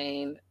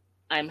Hussein.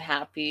 I'm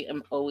happy.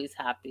 I'm always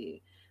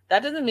happy.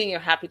 That doesn't mean you're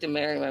happy to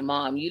marry my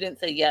mom. You didn't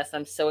say, yes,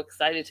 I'm so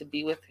excited to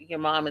be with your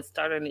mom and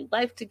start a new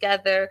life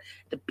together,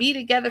 to be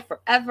together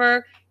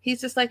forever. He's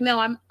just like,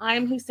 no,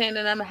 I'm Hussein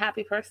and I'm a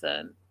happy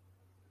person.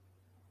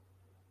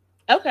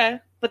 Okay,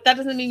 but that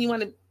doesn't mean you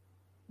want to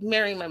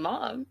marry my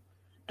mom.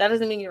 That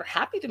doesn't mean you're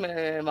happy to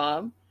marry my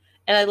mom.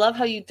 And I love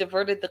how you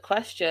diverted the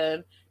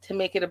question to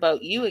make it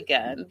about you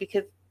again,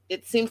 because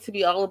it seems to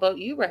be all about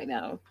you right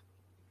now.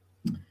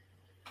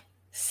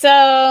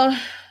 So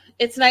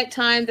it's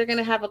nighttime. They're going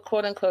to have a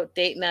quote unquote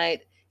date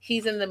night.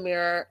 He's in the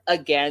mirror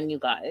again, you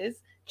guys,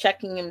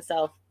 checking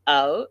himself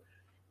out.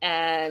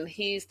 And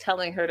he's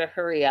telling her to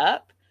hurry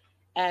up.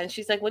 And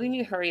she's like, what do you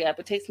mean hurry up?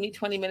 It takes me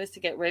 20 minutes to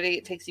get ready.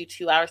 It takes you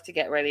 2 hours to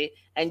get ready.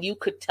 And you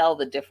could tell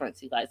the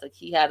difference, you guys. Like,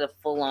 he had a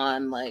full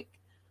on, like,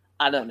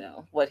 I don't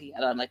know what he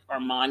had on, like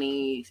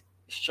Armani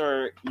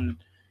shirt and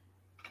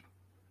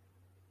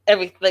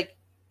everything. Like,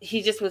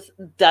 he just was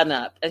done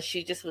up. And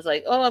she just was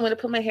like, oh, I'm going to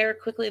put my hair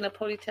quickly in a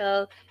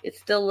ponytail. It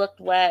still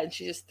looked wet. And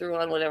she just threw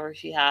on whatever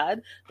she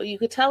had. But you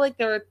could tell, like,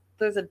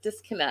 there's a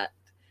disconnect.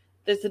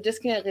 There's a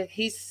disconnect. Like,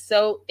 he's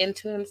so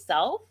into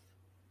himself.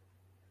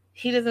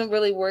 He doesn't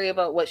really worry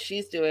about what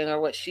she's doing or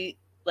what she,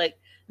 like,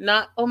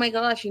 not, oh my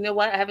gosh, you know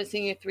what? I haven't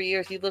seen you in 3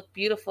 years. You look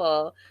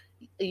beautiful.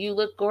 You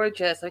look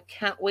gorgeous. I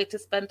can't wait to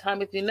spend time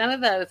with you. None of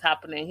that is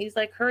happening. He's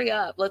like, hurry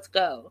up. Let's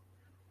go.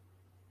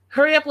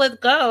 Hurry up. Let's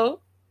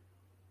go.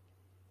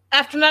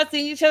 After not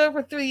seeing each other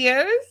for 3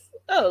 years?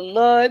 Oh,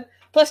 Lord.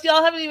 Plus,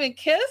 y'all haven't even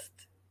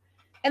kissed.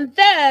 And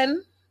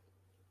then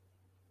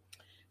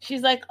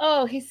She's like,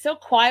 oh, he's so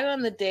quiet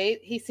on the date.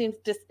 He seems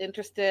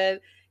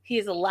disinterested. He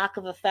has a lack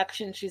of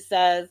affection, she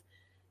says.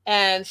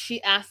 And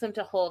she asks him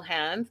to hold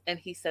hands, and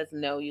he says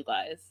no, you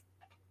guys.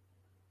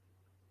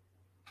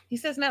 He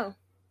says no.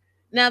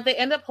 Now, they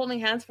end up holding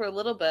hands for a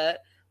little bit,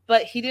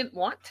 but he didn't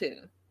want to.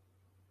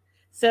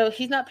 So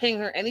he's not paying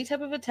her any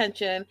type of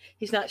attention.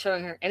 He's not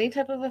showing her any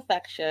type of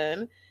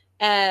affection.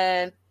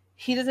 And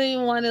he doesn't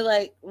even want to,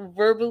 like,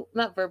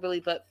 not verbally,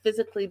 but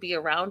physically be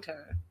around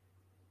her.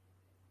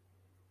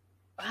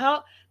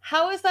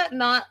 How is that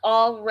not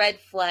all red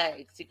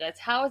flags, you guys?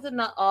 How is it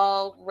not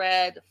all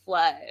red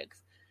flags?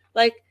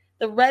 Like,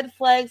 the red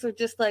flags are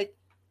just, like,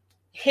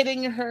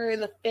 hitting her in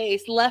the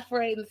face, left,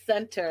 right, and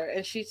center,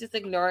 and she's just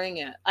ignoring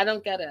it. I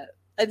don't get it.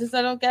 I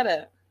don't get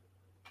it.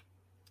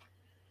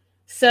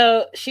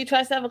 So she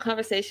tries to have a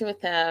conversation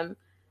with him.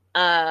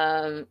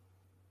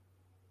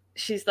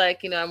 She's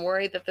like, I'm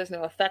worried that there's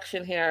no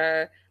affection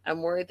here.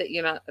 I'm worried that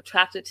you're not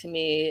attracted to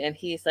me. And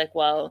he's like,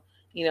 well,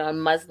 I'm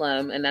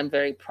Muslim and I'm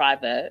very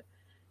private.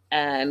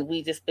 And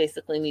we just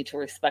basically need to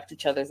respect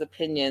each other's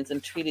opinions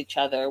and treat each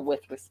other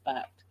with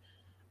respect.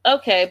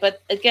 Okay,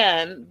 but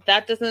again,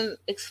 that doesn't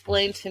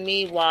explain to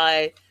me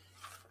why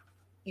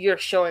you're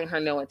showing her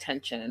no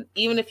attention.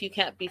 Even if you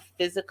can't be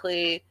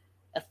physically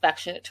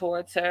affectionate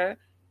towards her,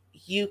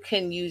 you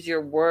can use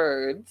your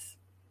words,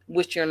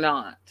 which you're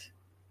not.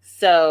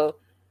 So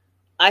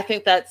I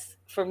think that's,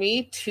 for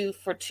me, 2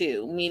 for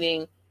 2,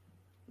 meaning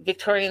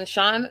Victoria and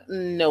Sean,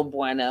 no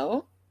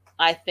bueno.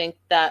 I think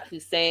that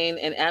Hussein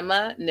and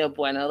Emma, no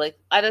bueno. Like,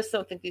 I just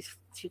don't think these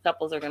two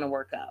couples are going to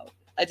work out.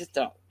 I just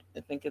don't.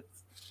 I think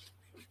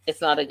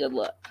it's not a good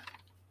look.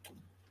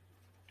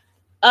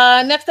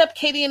 Next up,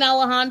 Katie and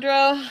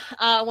Alejandro.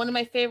 One of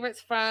my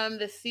favorites from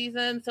this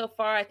season so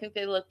far. I think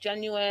they look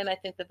genuine. I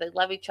think that they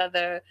love each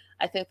other.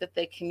 I think that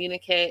they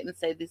communicate and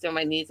say, these are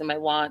my needs and my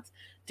wants.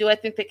 Do I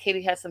think that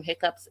Katie has some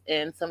hiccups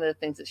in some of the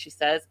things that she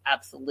says?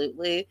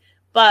 Absolutely.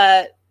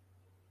 But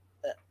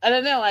I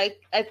don't know. I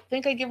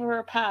think I give her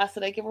a pass,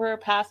 and I give her a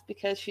pass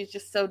because she's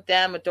just so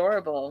damn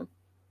adorable.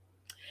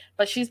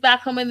 But she's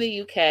back home in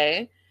the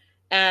UK,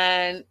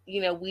 and,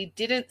 we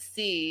didn't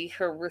see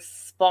her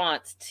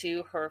response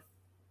to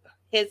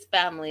his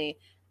family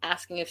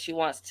asking if she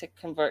wants to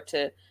convert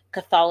to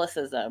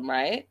Catholicism,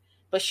 right?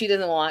 But she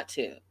doesn't want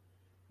to,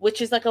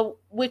 which is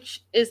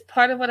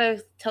part of what I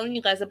was telling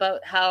you guys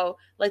about, how,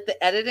 like,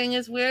 the editing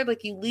is weird.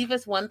 Like, you leave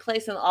us one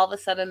place and all of a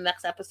sudden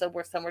next episode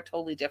we're somewhere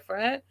totally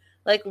different.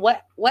 Like,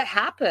 what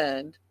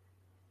happened?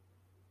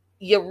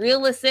 You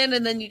reel us in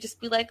and then you just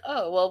be like,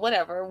 oh, well,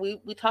 whatever. We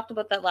talked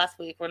about that last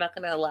week. We're not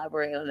going to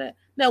elaborate on it.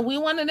 No, we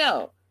want to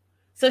know.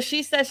 So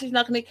she says she's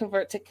not going to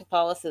convert to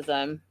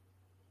Catholicism.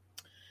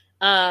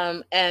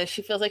 And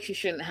she feels like she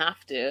shouldn't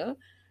have to.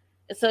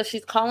 And so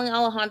she's calling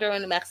Alejandro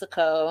in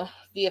Mexico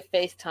via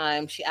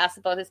FaceTime. She asks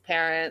about his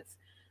parents.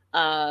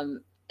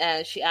 And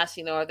she asks,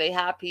 are they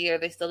happy? Are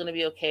they still going to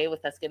be okay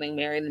with us getting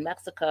married in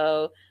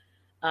Mexico?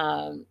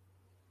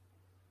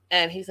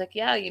 And he's like,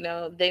 yeah,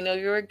 they know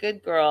you're a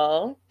good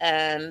girl,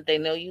 and they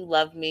know you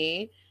love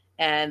me,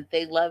 and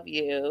they love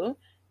you,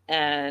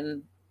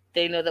 and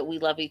they know that we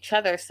love each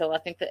other. So I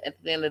think that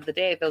at the end of the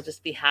day, they'll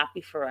just be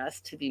happy for us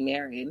to be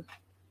married.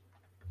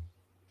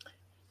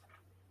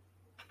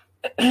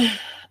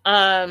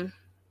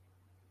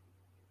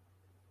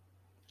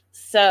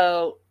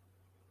 So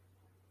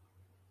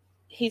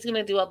he's going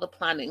to do all the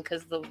planning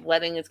because the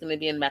wedding is going to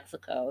be in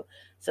Mexico.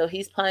 So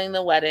he's planning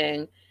the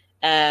wedding,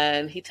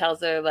 and he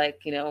tells her,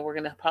 like, we're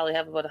going to probably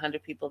have about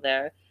 100 people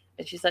there.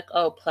 And she's like,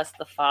 oh, plus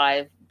the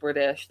 5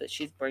 British that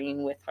she's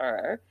bringing with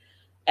her.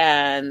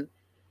 And,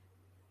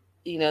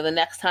 the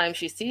next time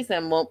she sees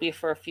him won't be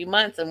for a few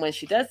months. And when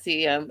she does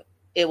see him,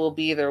 it will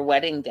be their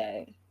wedding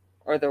day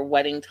or their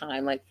wedding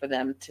time, like, for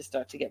them to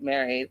start to get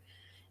married.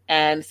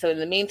 And so in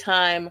the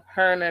meantime,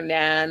 her and her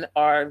nan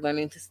are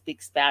learning to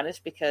speak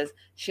Spanish because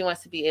she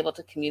wants to be able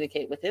to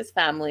communicate with his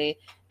family,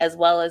 as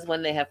well as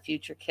when they have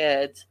future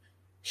kids,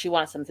 she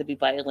wants them to be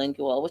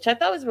bilingual, which I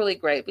thought was really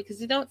great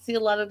because you don't see a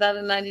lot of that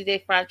in 90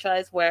 Day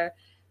Franchise, where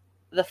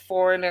the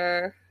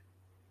foreigner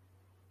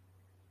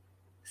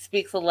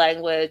speaks a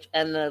language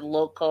and the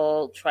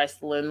local tries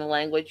to learn the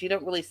language. You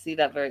don't really see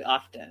that very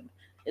often.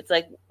 It's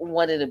like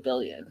 1 in a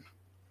billion.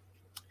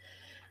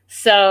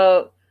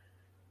 So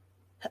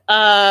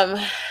her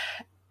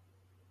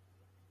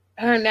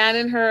nan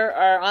and her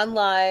are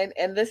online,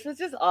 and this was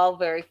just all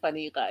very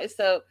funny, you guys.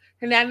 So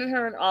her nan and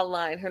her are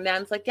online. Her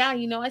nan's like, yeah,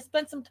 I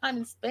spent some time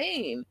in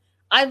Spain.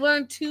 I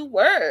learned 2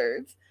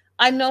 words.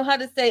 I know how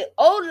to say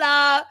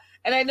hola,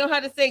 and I know how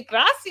to say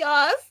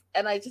gracias.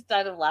 And I just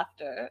died of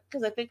laughter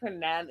because I think her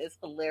nan is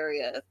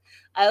hilarious.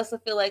 I also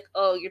feel like,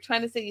 oh, you're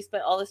trying to say you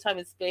spent all this time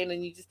in Spain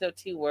and you just know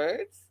 2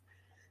 words.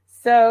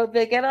 So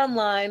they get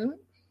online.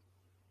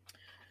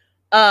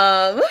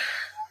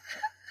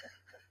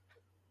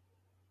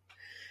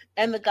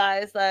 And the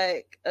guy's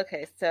like,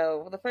 okay,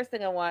 so the first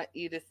thing I want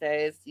you to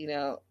say is,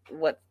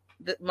 what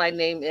my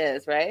name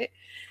is, right?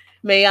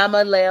 Me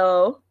llamo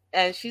Leo.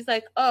 And she's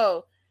like,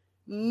 oh,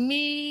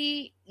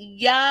 me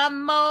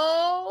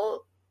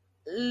llamo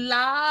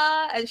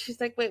La, and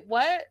she's like, wait,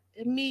 what?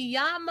 Mi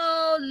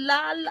llamo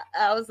la la.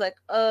 I was like,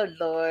 oh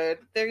Lord,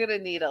 they're gonna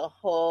need a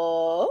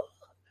whole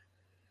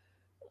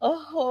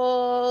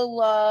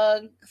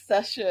long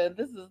session.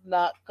 This is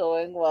not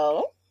going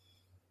well.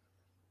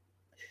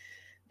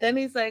 Then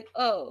he's like,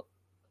 oh,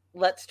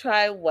 let's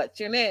try what's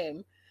your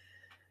name?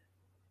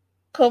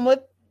 Como,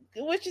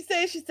 what'd she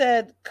say? She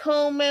said,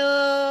 Como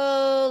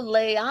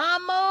le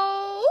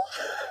amo.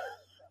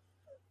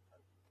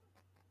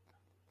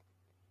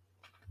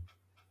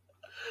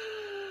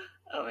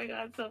 Oh my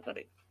God, so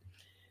funny.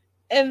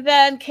 And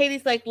then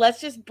Katie's like, let's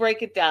just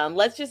break it down.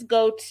 Let's just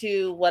go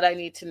to what I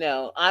need to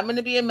know. I'm going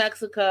to be in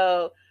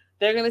Mexico.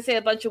 They're going to say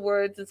a bunch of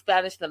words in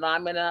Spanish that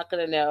I'm not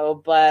going to know.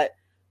 But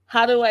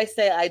how do I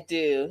say I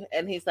do?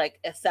 And he's like,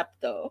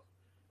 acepto.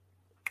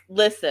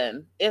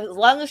 Listen, as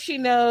long as she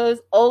knows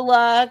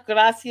hola,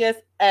 gracias,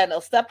 and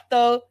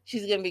acepto,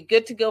 she's going to be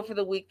good to go for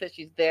the week that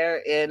she's there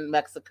in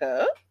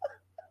Mexico.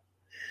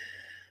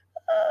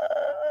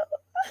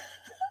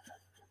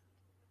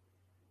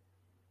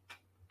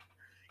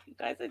 You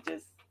guys are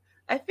just,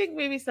 I think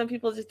maybe some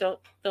people just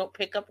don't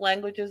pick up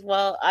languages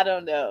well. I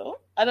don't know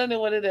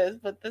what it is,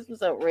 but this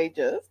was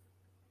outrageous.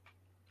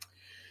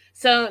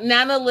 So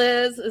Nana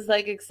Liz is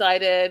like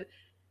excited,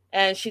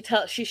 and she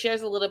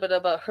shares a little bit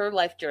about her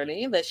life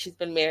journey, that she's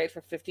been married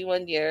for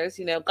 51 years.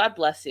 God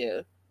bless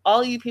you,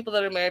 all you people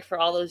that are married for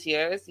all those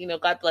years.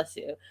 God bless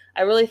you.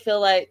 I really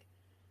feel like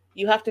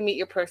you have to meet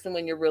your person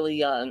when you're really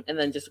young and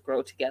then just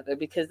grow together,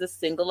 because this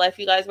single life,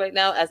 you guys, right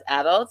now as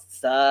adults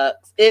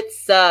sucks. It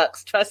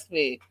sucks. Trust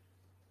me.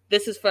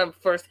 This is from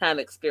firsthand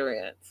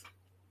experience.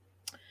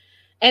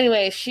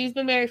 Anyway, she's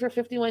been married for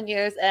 51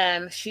 years,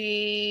 and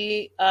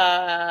she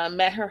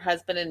met her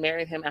husband and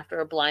married him after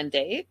a blind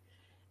date.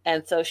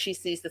 And so she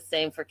sees the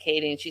same for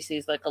Katie, and she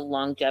sees like a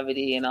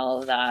longevity and all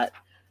of that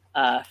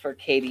for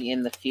Katie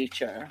in the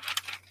future.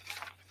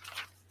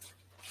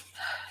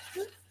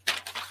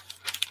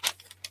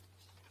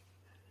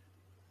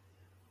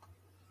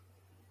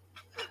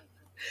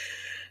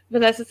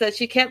 Vanessa said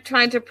she kept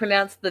trying to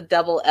pronounce the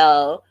double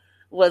L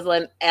was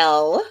an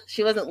L.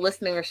 She wasn't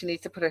listening, or she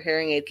needs to put her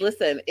hearing aids.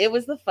 Listen, it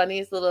was the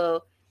funniest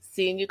little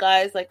scene, you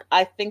guys. Like,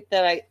 I think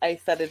that I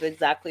said it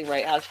exactly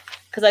right,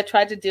 because I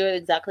tried to do it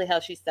exactly how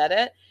she said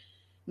it.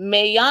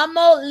 Me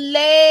llamo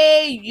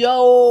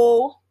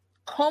Leo.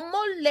 Como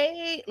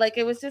le? Like,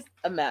 it was just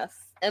a mess.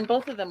 And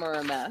both of them are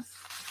a mess.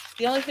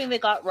 The only thing they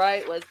got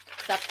right was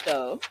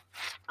accepto.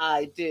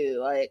 I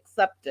do. I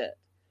accept it.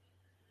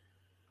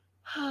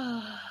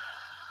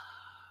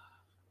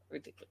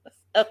 Ridiculous.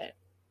 Okay.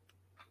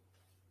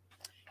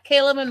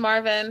 Caleb and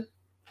Marvin.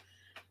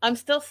 I'm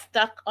still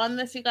stuck on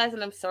this, you guys,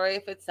 and I'm sorry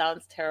if it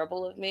sounds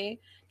terrible of me.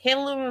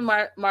 Caleb and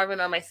Marvin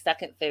are my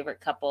second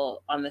favorite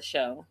couple on the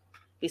show,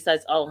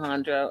 besides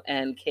Alejandro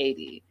and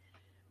Katie.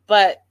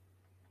 But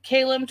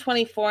Caleb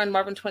 24 and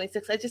Marvin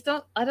 26,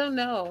 I don't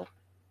know.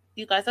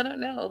 You guys, I don't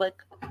know.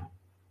 Like,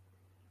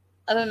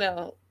 I don't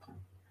know.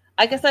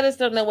 I guess I just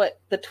don't know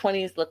what the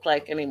 20s look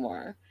like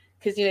anymore.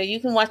 Because, you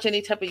can watch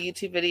any type of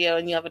YouTube video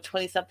and you have a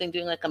 20-something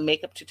doing like a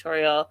makeup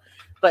tutorial.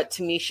 But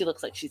to me, she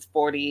looks like she's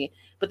 40.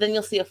 But then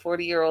you'll see a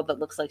 40-year-old that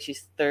looks like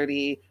she's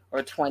 30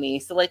 or 20.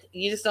 So, like,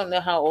 you just don't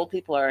know how old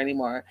people are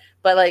anymore.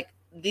 But, like,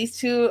 these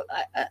two,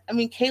 I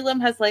mean,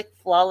 Caleb has, like,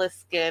 flawless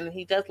skin.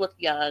 He does look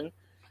young.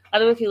 I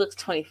don't know if he looks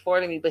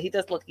 24 to me, but he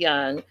does look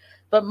young.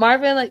 But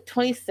Marvin, like,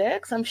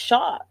 26, I'm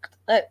shocked.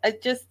 I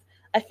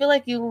feel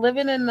like you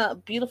living in a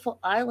beautiful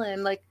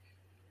island. Like,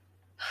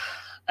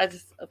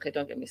 okay,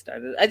 don't get me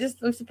started.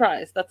 I'm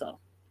surprised. That's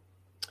all.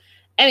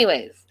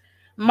 Anyways,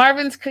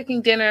 Marvin's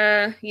cooking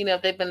dinner.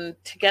 They've been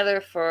together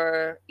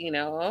for,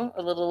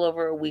 a little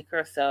over a week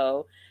or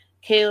so.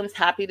 Caleb's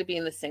happy to be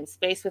in the same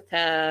space with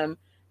him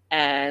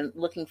and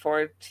looking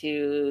forward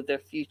to their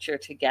future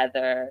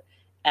together.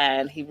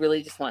 And he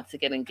really just wants to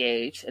get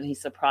engaged. And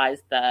he's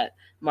surprised that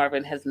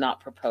Marvin has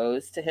not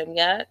proposed to him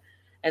yet.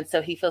 And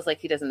so he feels like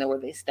he doesn't know where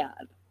they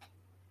stand.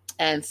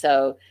 And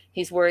so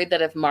he's worried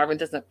that if Marvin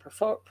doesn't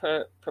propose,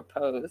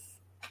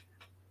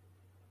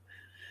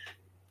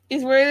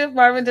 he's worried if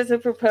Marvin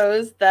doesn't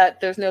propose that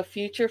there's no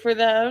future for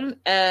them.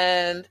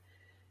 And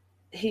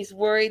he's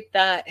worried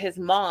that his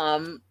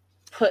mom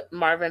put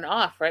Marvin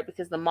off, right?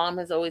 Because the mom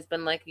has always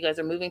been like, you guys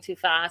are moving too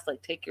fast.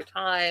 Like, take your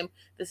time.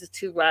 This is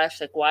too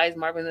rushed. Like, why is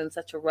Marvin in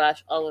such a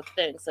rush? All of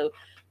things. So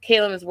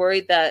Caleb is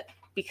worried that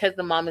because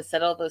the mom has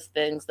said all those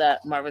things,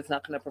 that Marvin's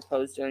not going to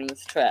propose during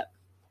this trip.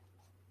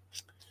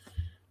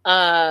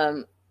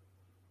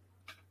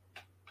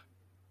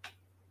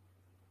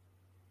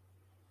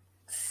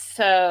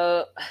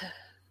 So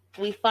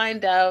we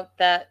find out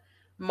that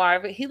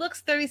Marvin, he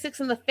looks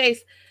 36 in the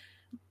face.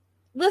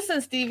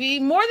 Listen, Stevie,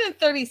 more than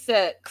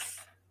 36.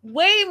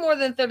 Way more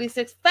than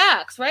 36.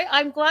 Facts, right?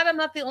 I'm glad I'm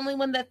not the only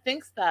one that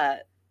thinks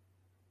that.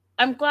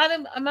 I'm glad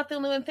I'm not the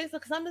only one that thinks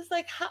that, because I'm just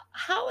like,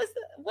 how is it?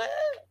 What?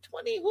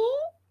 20 who?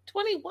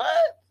 20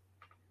 what?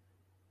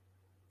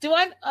 Do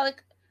I,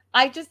 like,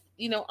 I just,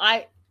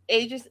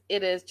 age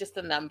it is just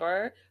a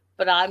number,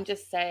 but I'm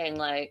just saying,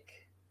 like,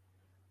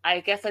 I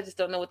guess I just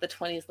don't know what the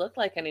 20s look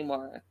like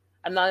anymore.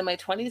 I'm not in my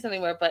 20s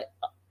anymore, but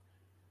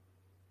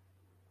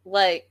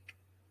like,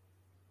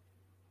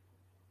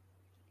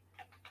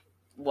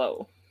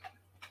 whoa.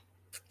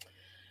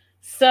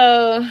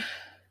 So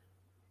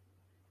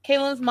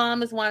Caitlin's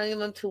mom is wanting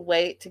them to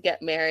wait to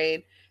get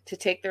married, to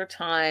take their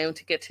time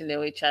to get to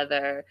know each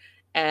other.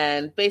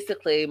 And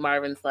basically,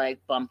 Marvin's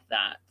like, bump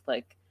that.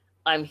 Like,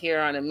 I'm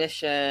here on a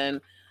mission.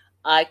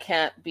 I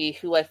can't be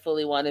who I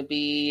fully want to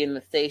be in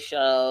the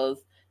Seychelles.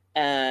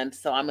 And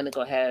so I'm going to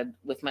go ahead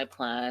with my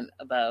plan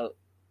about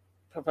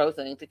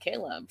proposing to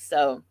Caleb.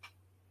 So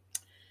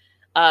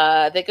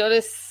they go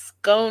to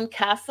Scone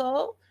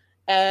Castle,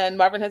 and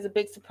Marvin has a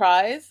big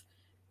surprise.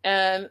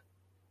 And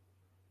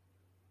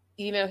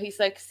he's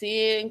like,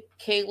 seeing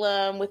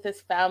Caleb with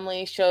his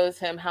family shows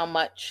him how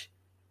much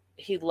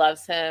he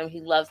loves him.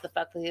 He loves the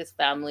fact that he has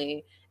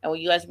family. And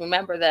when you guys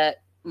remember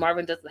that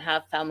Marvin doesn't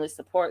have family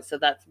support, so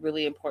that's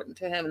really important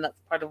to him, and that's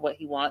part of what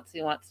he wants.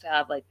 He wants to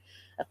have like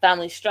a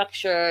family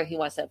structure. He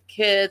wants to have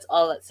kids,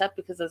 all that stuff,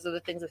 because those are the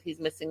things that he's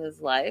missing in his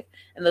life,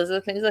 and those are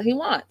the things that he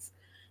wants.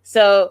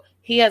 So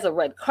he has a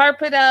red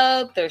carpet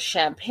out. There's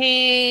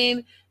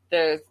champagne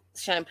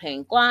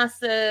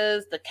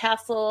glasses, the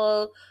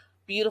castle,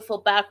 beautiful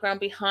background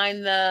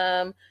behind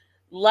them,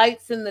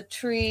 lights in the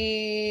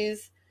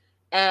trees,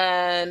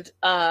 and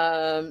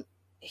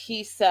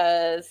he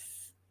says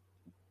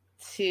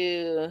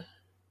to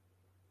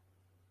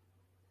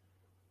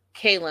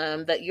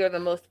Caleb that you're the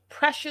most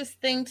precious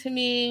thing to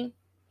me,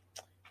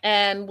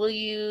 and will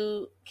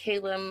you,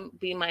 Caleb,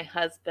 be my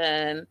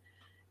husband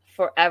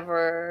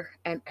forever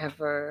and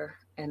ever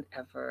and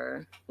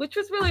ever, which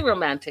was really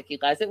romantic, you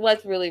guys. It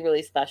was really,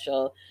 really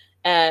special.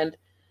 And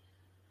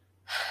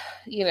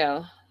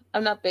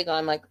I'm not big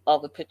on like all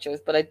the pictures,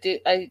 but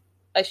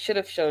I should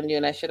have shown you,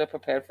 and I should have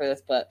prepared for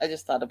this, but I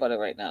just thought about it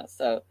right now.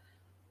 So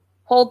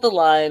hold the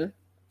line.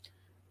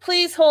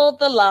 Please hold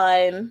the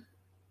line.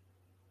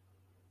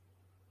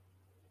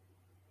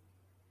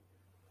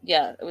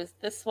 Yeah, it was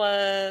this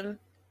one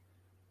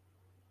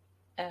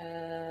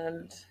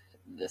and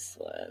this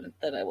one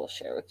that I will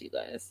share with you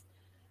guys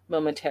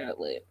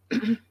momentarily.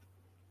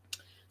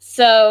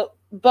 So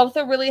both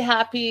are really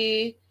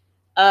happy.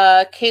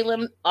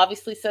 Caleb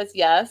obviously says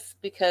yes,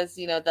 because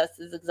this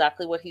is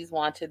exactly what he's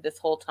wanted this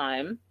whole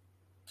time.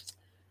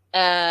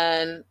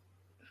 And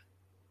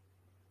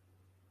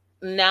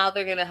now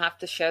they're going to have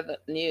to share the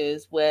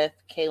news with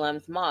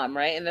Caleb's mom,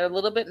 right? And they're a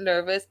little bit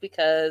nervous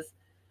because,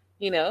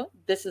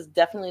 this is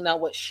definitely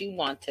not what she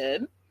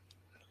wanted.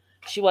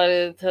 She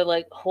wanted to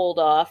like hold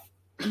off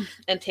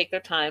and take their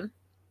time.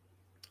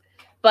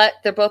 But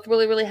they're both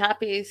really, really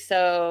happy.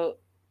 So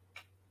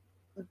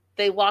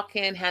they walk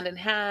in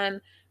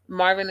hand.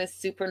 Marvin is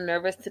super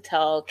nervous to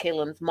tell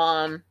Caleb's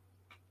mom.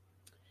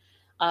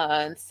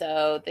 And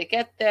so they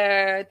get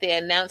there. They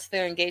announce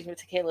their engagement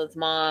to Caleb's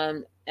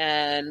mom.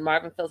 And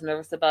Marvin feels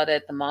nervous about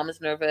it. The mom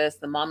is nervous.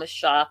 The mom is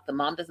shocked. The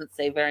mom doesn't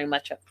say very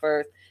much at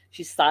first.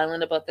 She's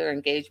silent about their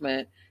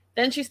engagement.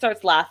 Then she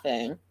starts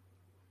laughing.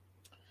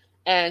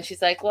 And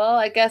she's like,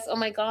 well, oh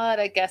my God,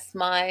 I guess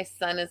my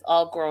son is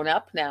all grown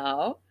up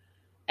now.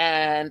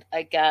 And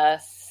I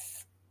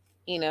guess,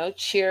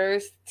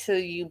 cheers to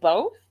you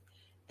both.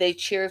 They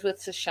cheers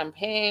with some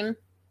champagne.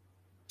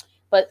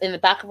 But in the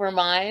back of her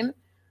mind,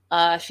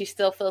 she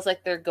still feels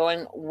like they're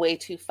going way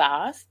too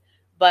fast.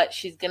 But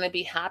she's going to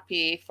be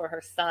happy for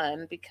her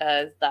son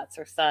because that's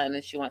her son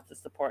and she wants to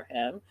support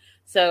him.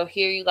 So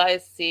here you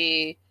guys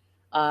see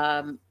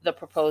the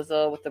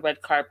proposal with the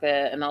red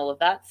carpet and all of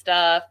that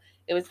stuff.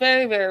 It was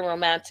very, very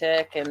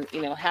romantic, and,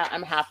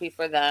 I'm happy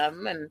for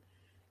them, and,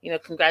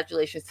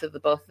 congratulations to the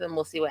both of them.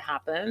 We'll see what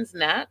happens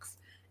next.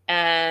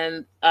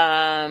 And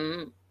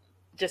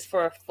just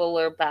for a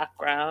fuller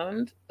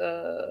background,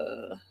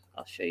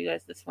 I'll show you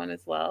guys this one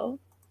as well.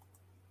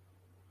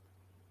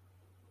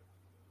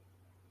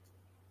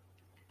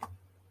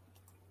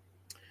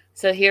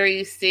 So here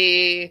you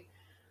see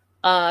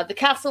the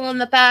castle in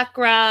the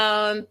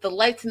background, the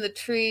lights in the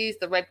trees,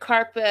 the red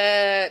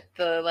carpet,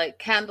 the like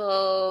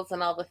candles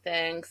and all the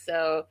things.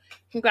 So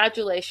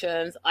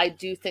congratulations. I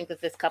do think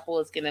that this couple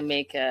is going to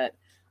make it,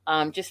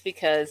 just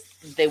because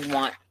they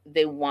want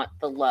the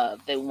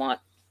love. They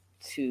want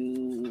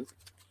to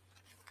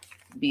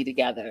be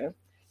together.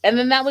 And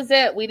then that was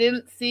it. We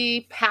didn't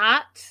see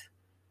Pat.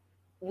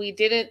 We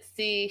didn't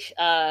see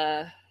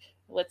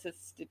what's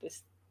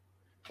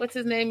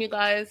his name, you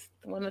guys?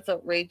 The one that's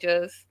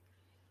outrageous.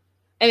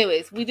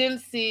 Anyways, we didn't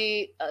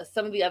see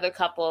some of the other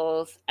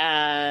couples,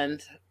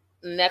 and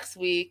next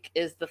week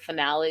is the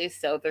finale,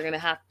 so they're going to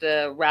have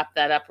to wrap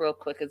that up real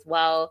quick as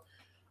well.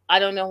 I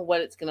don't know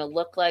what it's going to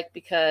look like,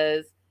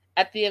 because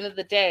at the end of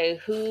the day,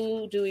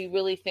 who do we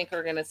really think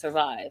are going to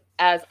survive?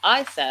 As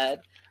I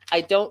said,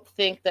 I don't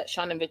think that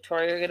Sean and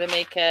Victoria are going to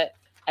make it.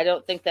 I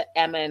don't think that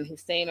Emma and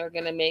Hussein are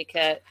going to make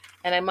it.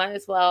 And I might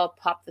as well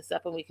pop this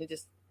up and we can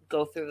just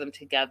go through them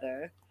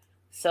together.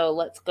 So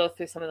let's go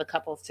through some of the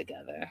couples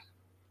together.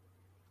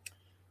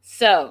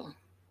 So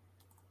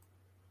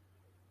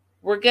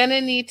we're going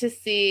to need to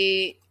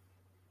see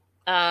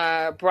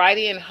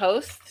Bridie and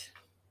Host,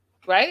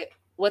 right?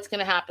 What's going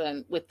to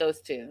happen with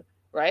those two?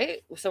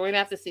 right? So we're going to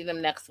have to see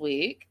them next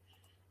week.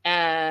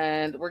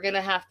 And we're going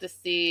to have to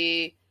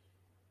see,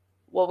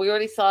 well, we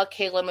already saw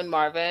Caleb and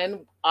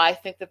Marvin. I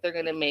think that they're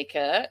going to make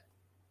it.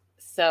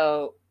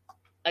 So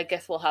I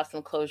guess we'll have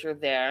some closure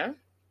there.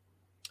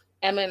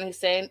 Emma and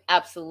Hussein,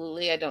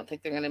 absolutely. I don't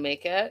think they're going to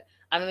make it.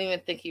 I don't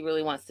even think he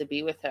really wants to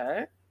be with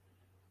her.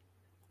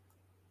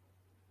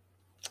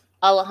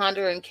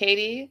 Alejandro and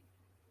Katie.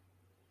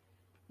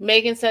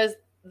 Megan says,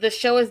 the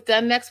show is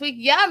done next week.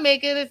 Yeah,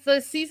 Megan, it's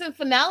the season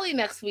finale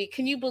next week.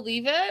 Can you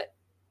believe it?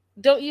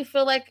 Don't you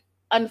feel like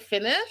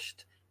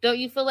unfinished? Don't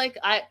you feel like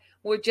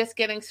we're just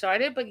getting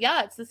started? But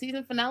yeah, it's the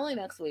season finale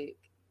next week.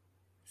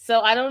 So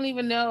I don't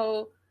even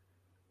know.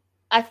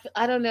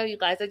 I don't know, you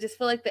guys. I just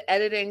feel like the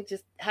editing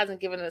just hasn't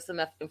given us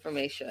enough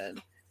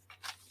information.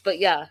 But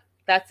yeah,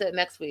 that's it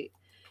next week.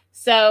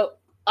 So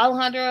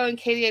Alejandro and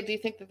Katie, I do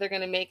think that they're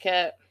going to make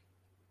it.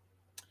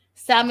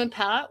 Sam and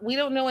Pat, we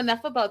don't know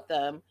enough about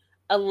them.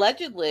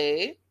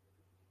 Allegedly,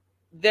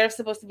 they're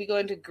supposed to be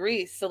going to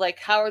Greece. So, like,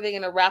 how are they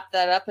going to wrap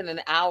that up in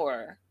an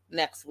hour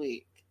next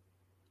week?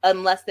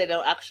 Unless they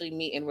don't actually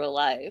meet in real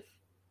life.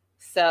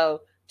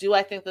 So, do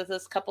I think that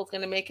this couple's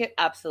going to make it?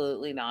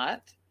 Absolutely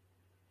not.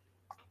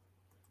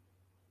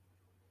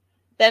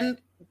 Then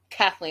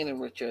Kathleen and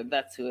Richard,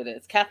 that's who it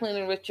is. Kathleen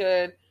and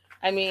Richard,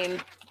 I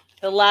mean,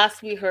 the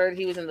last we heard,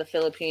 he was in the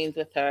Philippines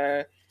with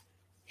her.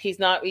 He's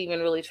not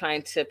even really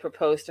trying to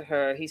propose to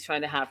her. He's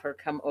trying to have her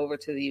come over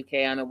to the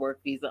UK on a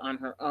work visa on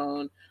her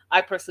own.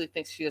 I personally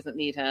think she doesn't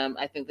need him.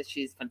 I think that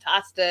she's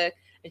fantastic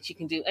and she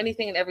can do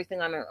anything and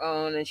everything on her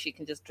own, and she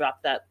can just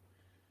drop that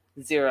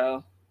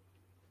zero.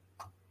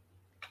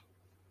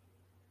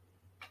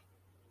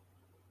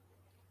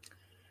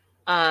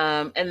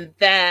 And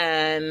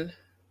then,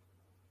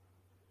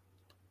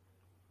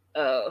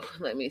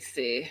 let me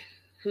see.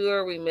 Who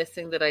are we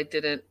missing that I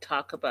didn't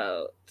talk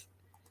about?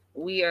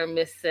 We are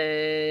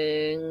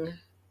missing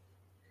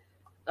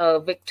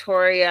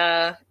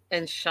Victoria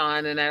and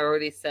Sean, and I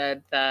already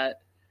said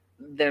that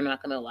they're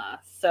not going to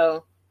last.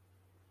 So,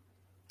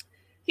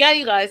 yeah,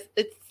 you guys,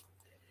 it's,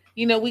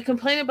 we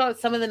complain about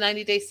some of the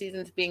 90-day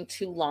seasons being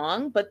too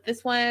long, but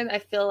this one, I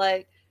feel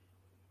like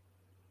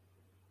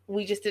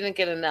we just didn't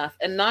get enough.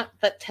 And not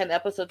that 10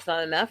 episodes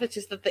not enough, it's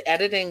just that the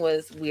editing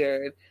was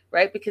weird,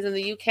 right? Because in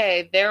the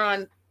UK, they're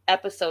on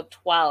episode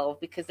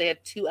 12 because they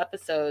had 2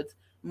 episodes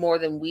more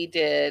than we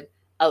did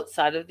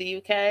outside of the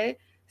UK.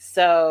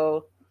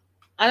 So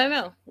I don't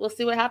know. We'll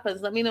see what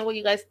happens. Let me know what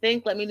you guys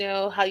think. Let me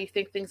know how you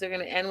think things are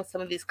going to end with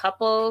some of these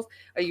couples.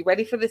 Are you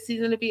ready for the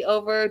season to be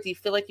over? Do you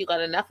feel like you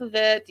got enough of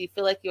it? Do you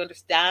feel like you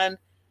understand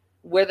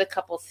where the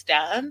couples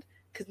stand?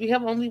 Because we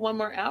have only one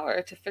more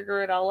hour to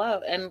figure it all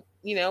out. And,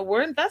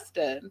 we're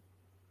invested.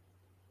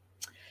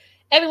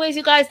 Anyways,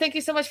 you guys, thank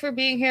you so much for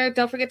being here.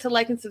 Don't forget to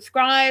like and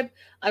subscribe.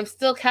 I'm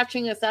still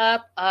catching us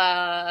up.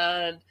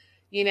 As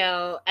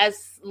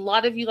a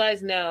lot of you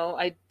guys know,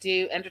 I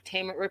do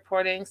entertainment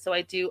reporting. So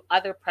I do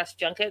other press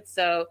junkets.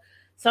 So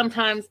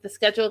sometimes the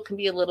schedule can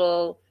be a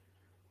little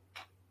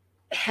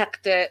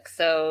hectic.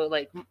 So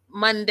like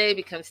Monday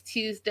becomes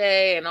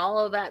Tuesday and all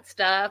of that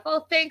stuff.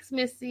 Oh, thanks,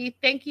 Missy.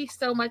 Thank you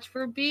so much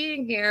for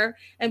being here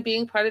and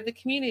being part of the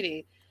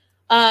community.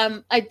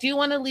 I do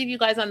want to leave you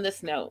guys on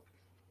this note.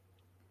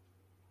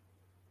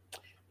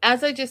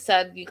 As I just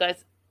said, you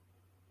guys,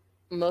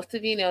 most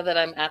of you know that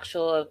I'm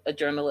actually a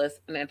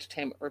journalist, an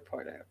entertainment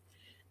reporter.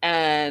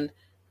 And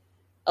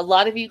a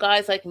lot of you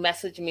guys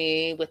message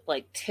me with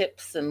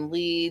tips and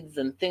leads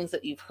and things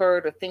that you've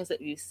heard or things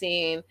that you've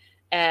seen.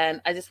 And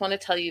I just want to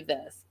tell you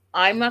this.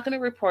 I'm not going to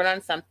report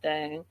on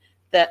something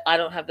that I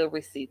don't have the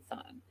receipts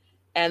on.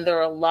 And there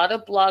are a lot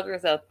of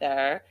bloggers out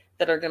there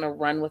that are going to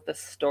run with the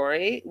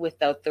story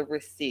without the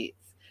receipts.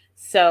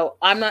 So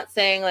I'm not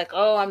saying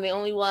I'm the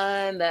only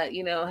one that,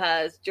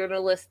 has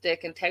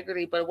journalistic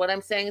integrity. But what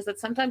I'm saying is that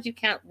sometimes you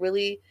can't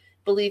really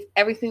believe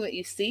everything that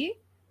you see,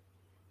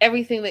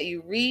 everything that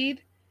you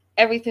read,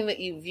 everything that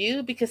you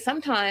view, because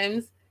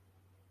sometimes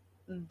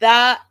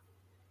that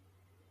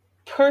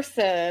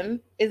person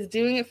is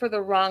doing it for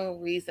the wrong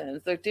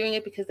reasons. They're doing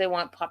it because they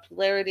want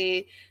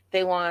popularity.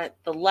 They want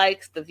the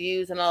likes, the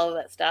views, and all of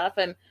that stuff.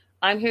 And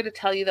I'm here to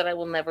tell you that I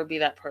will never be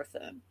that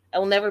person. I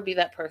will never be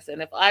that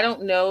person. If I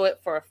don't know it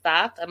for a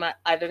fact, I'm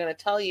either going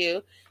to tell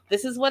you,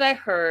 this is what I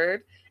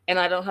heard, and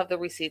I don't have the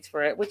receipts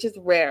for it, which is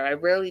rare. I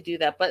rarely do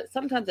that, but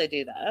sometimes I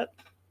do that.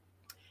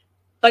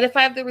 But if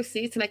I have the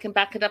receipts and I can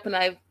back it up and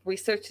I've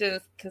researched it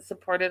and can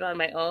support it on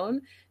my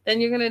own, then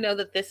you're going to know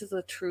that this is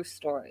a true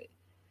story.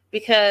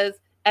 Because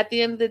at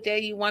the end of the day,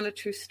 you want a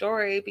true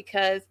story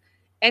because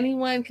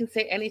anyone can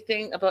say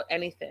anything about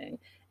anything.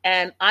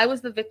 And I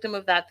was the victim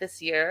of that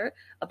this year.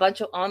 A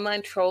bunch of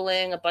online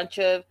trolling, a bunch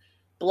of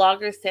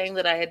bloggers saying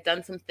that I had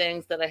done some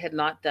things that I had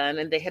not done,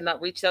 and they had not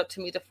reached out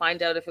to me to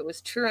find out if it was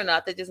true or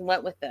not. They just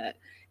went with it.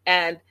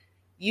 And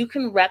you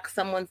can wreck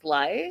someone's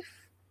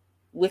life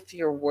with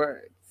your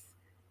words.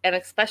 And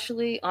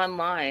especially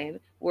online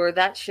where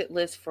that shit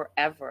lives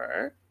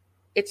forever.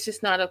 It's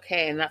just not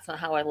okay. And that's not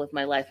how I live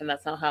my life. And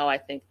that's not how I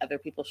think other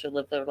people should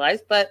live their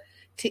lives, but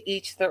to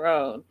each their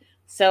own.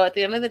 So at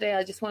the end of the day,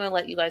 I just want to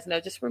let you guys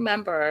know, just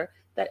remember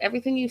that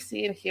everything you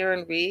see and hear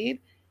and read,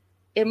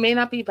 it may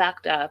not be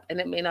backed up and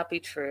it may not be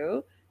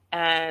true.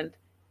 And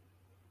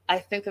I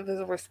think that there's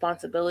a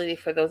responsibility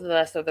for those of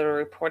us that are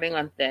reporting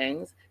on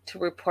things to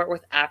report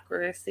with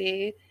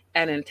accuracy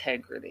and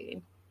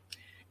integrity.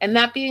 And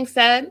that being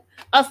said,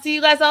 I'll see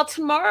you guys all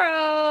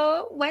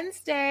tomorrow,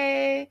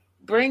 Wednesday.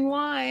 Bring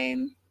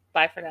wine.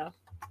 Bye for now.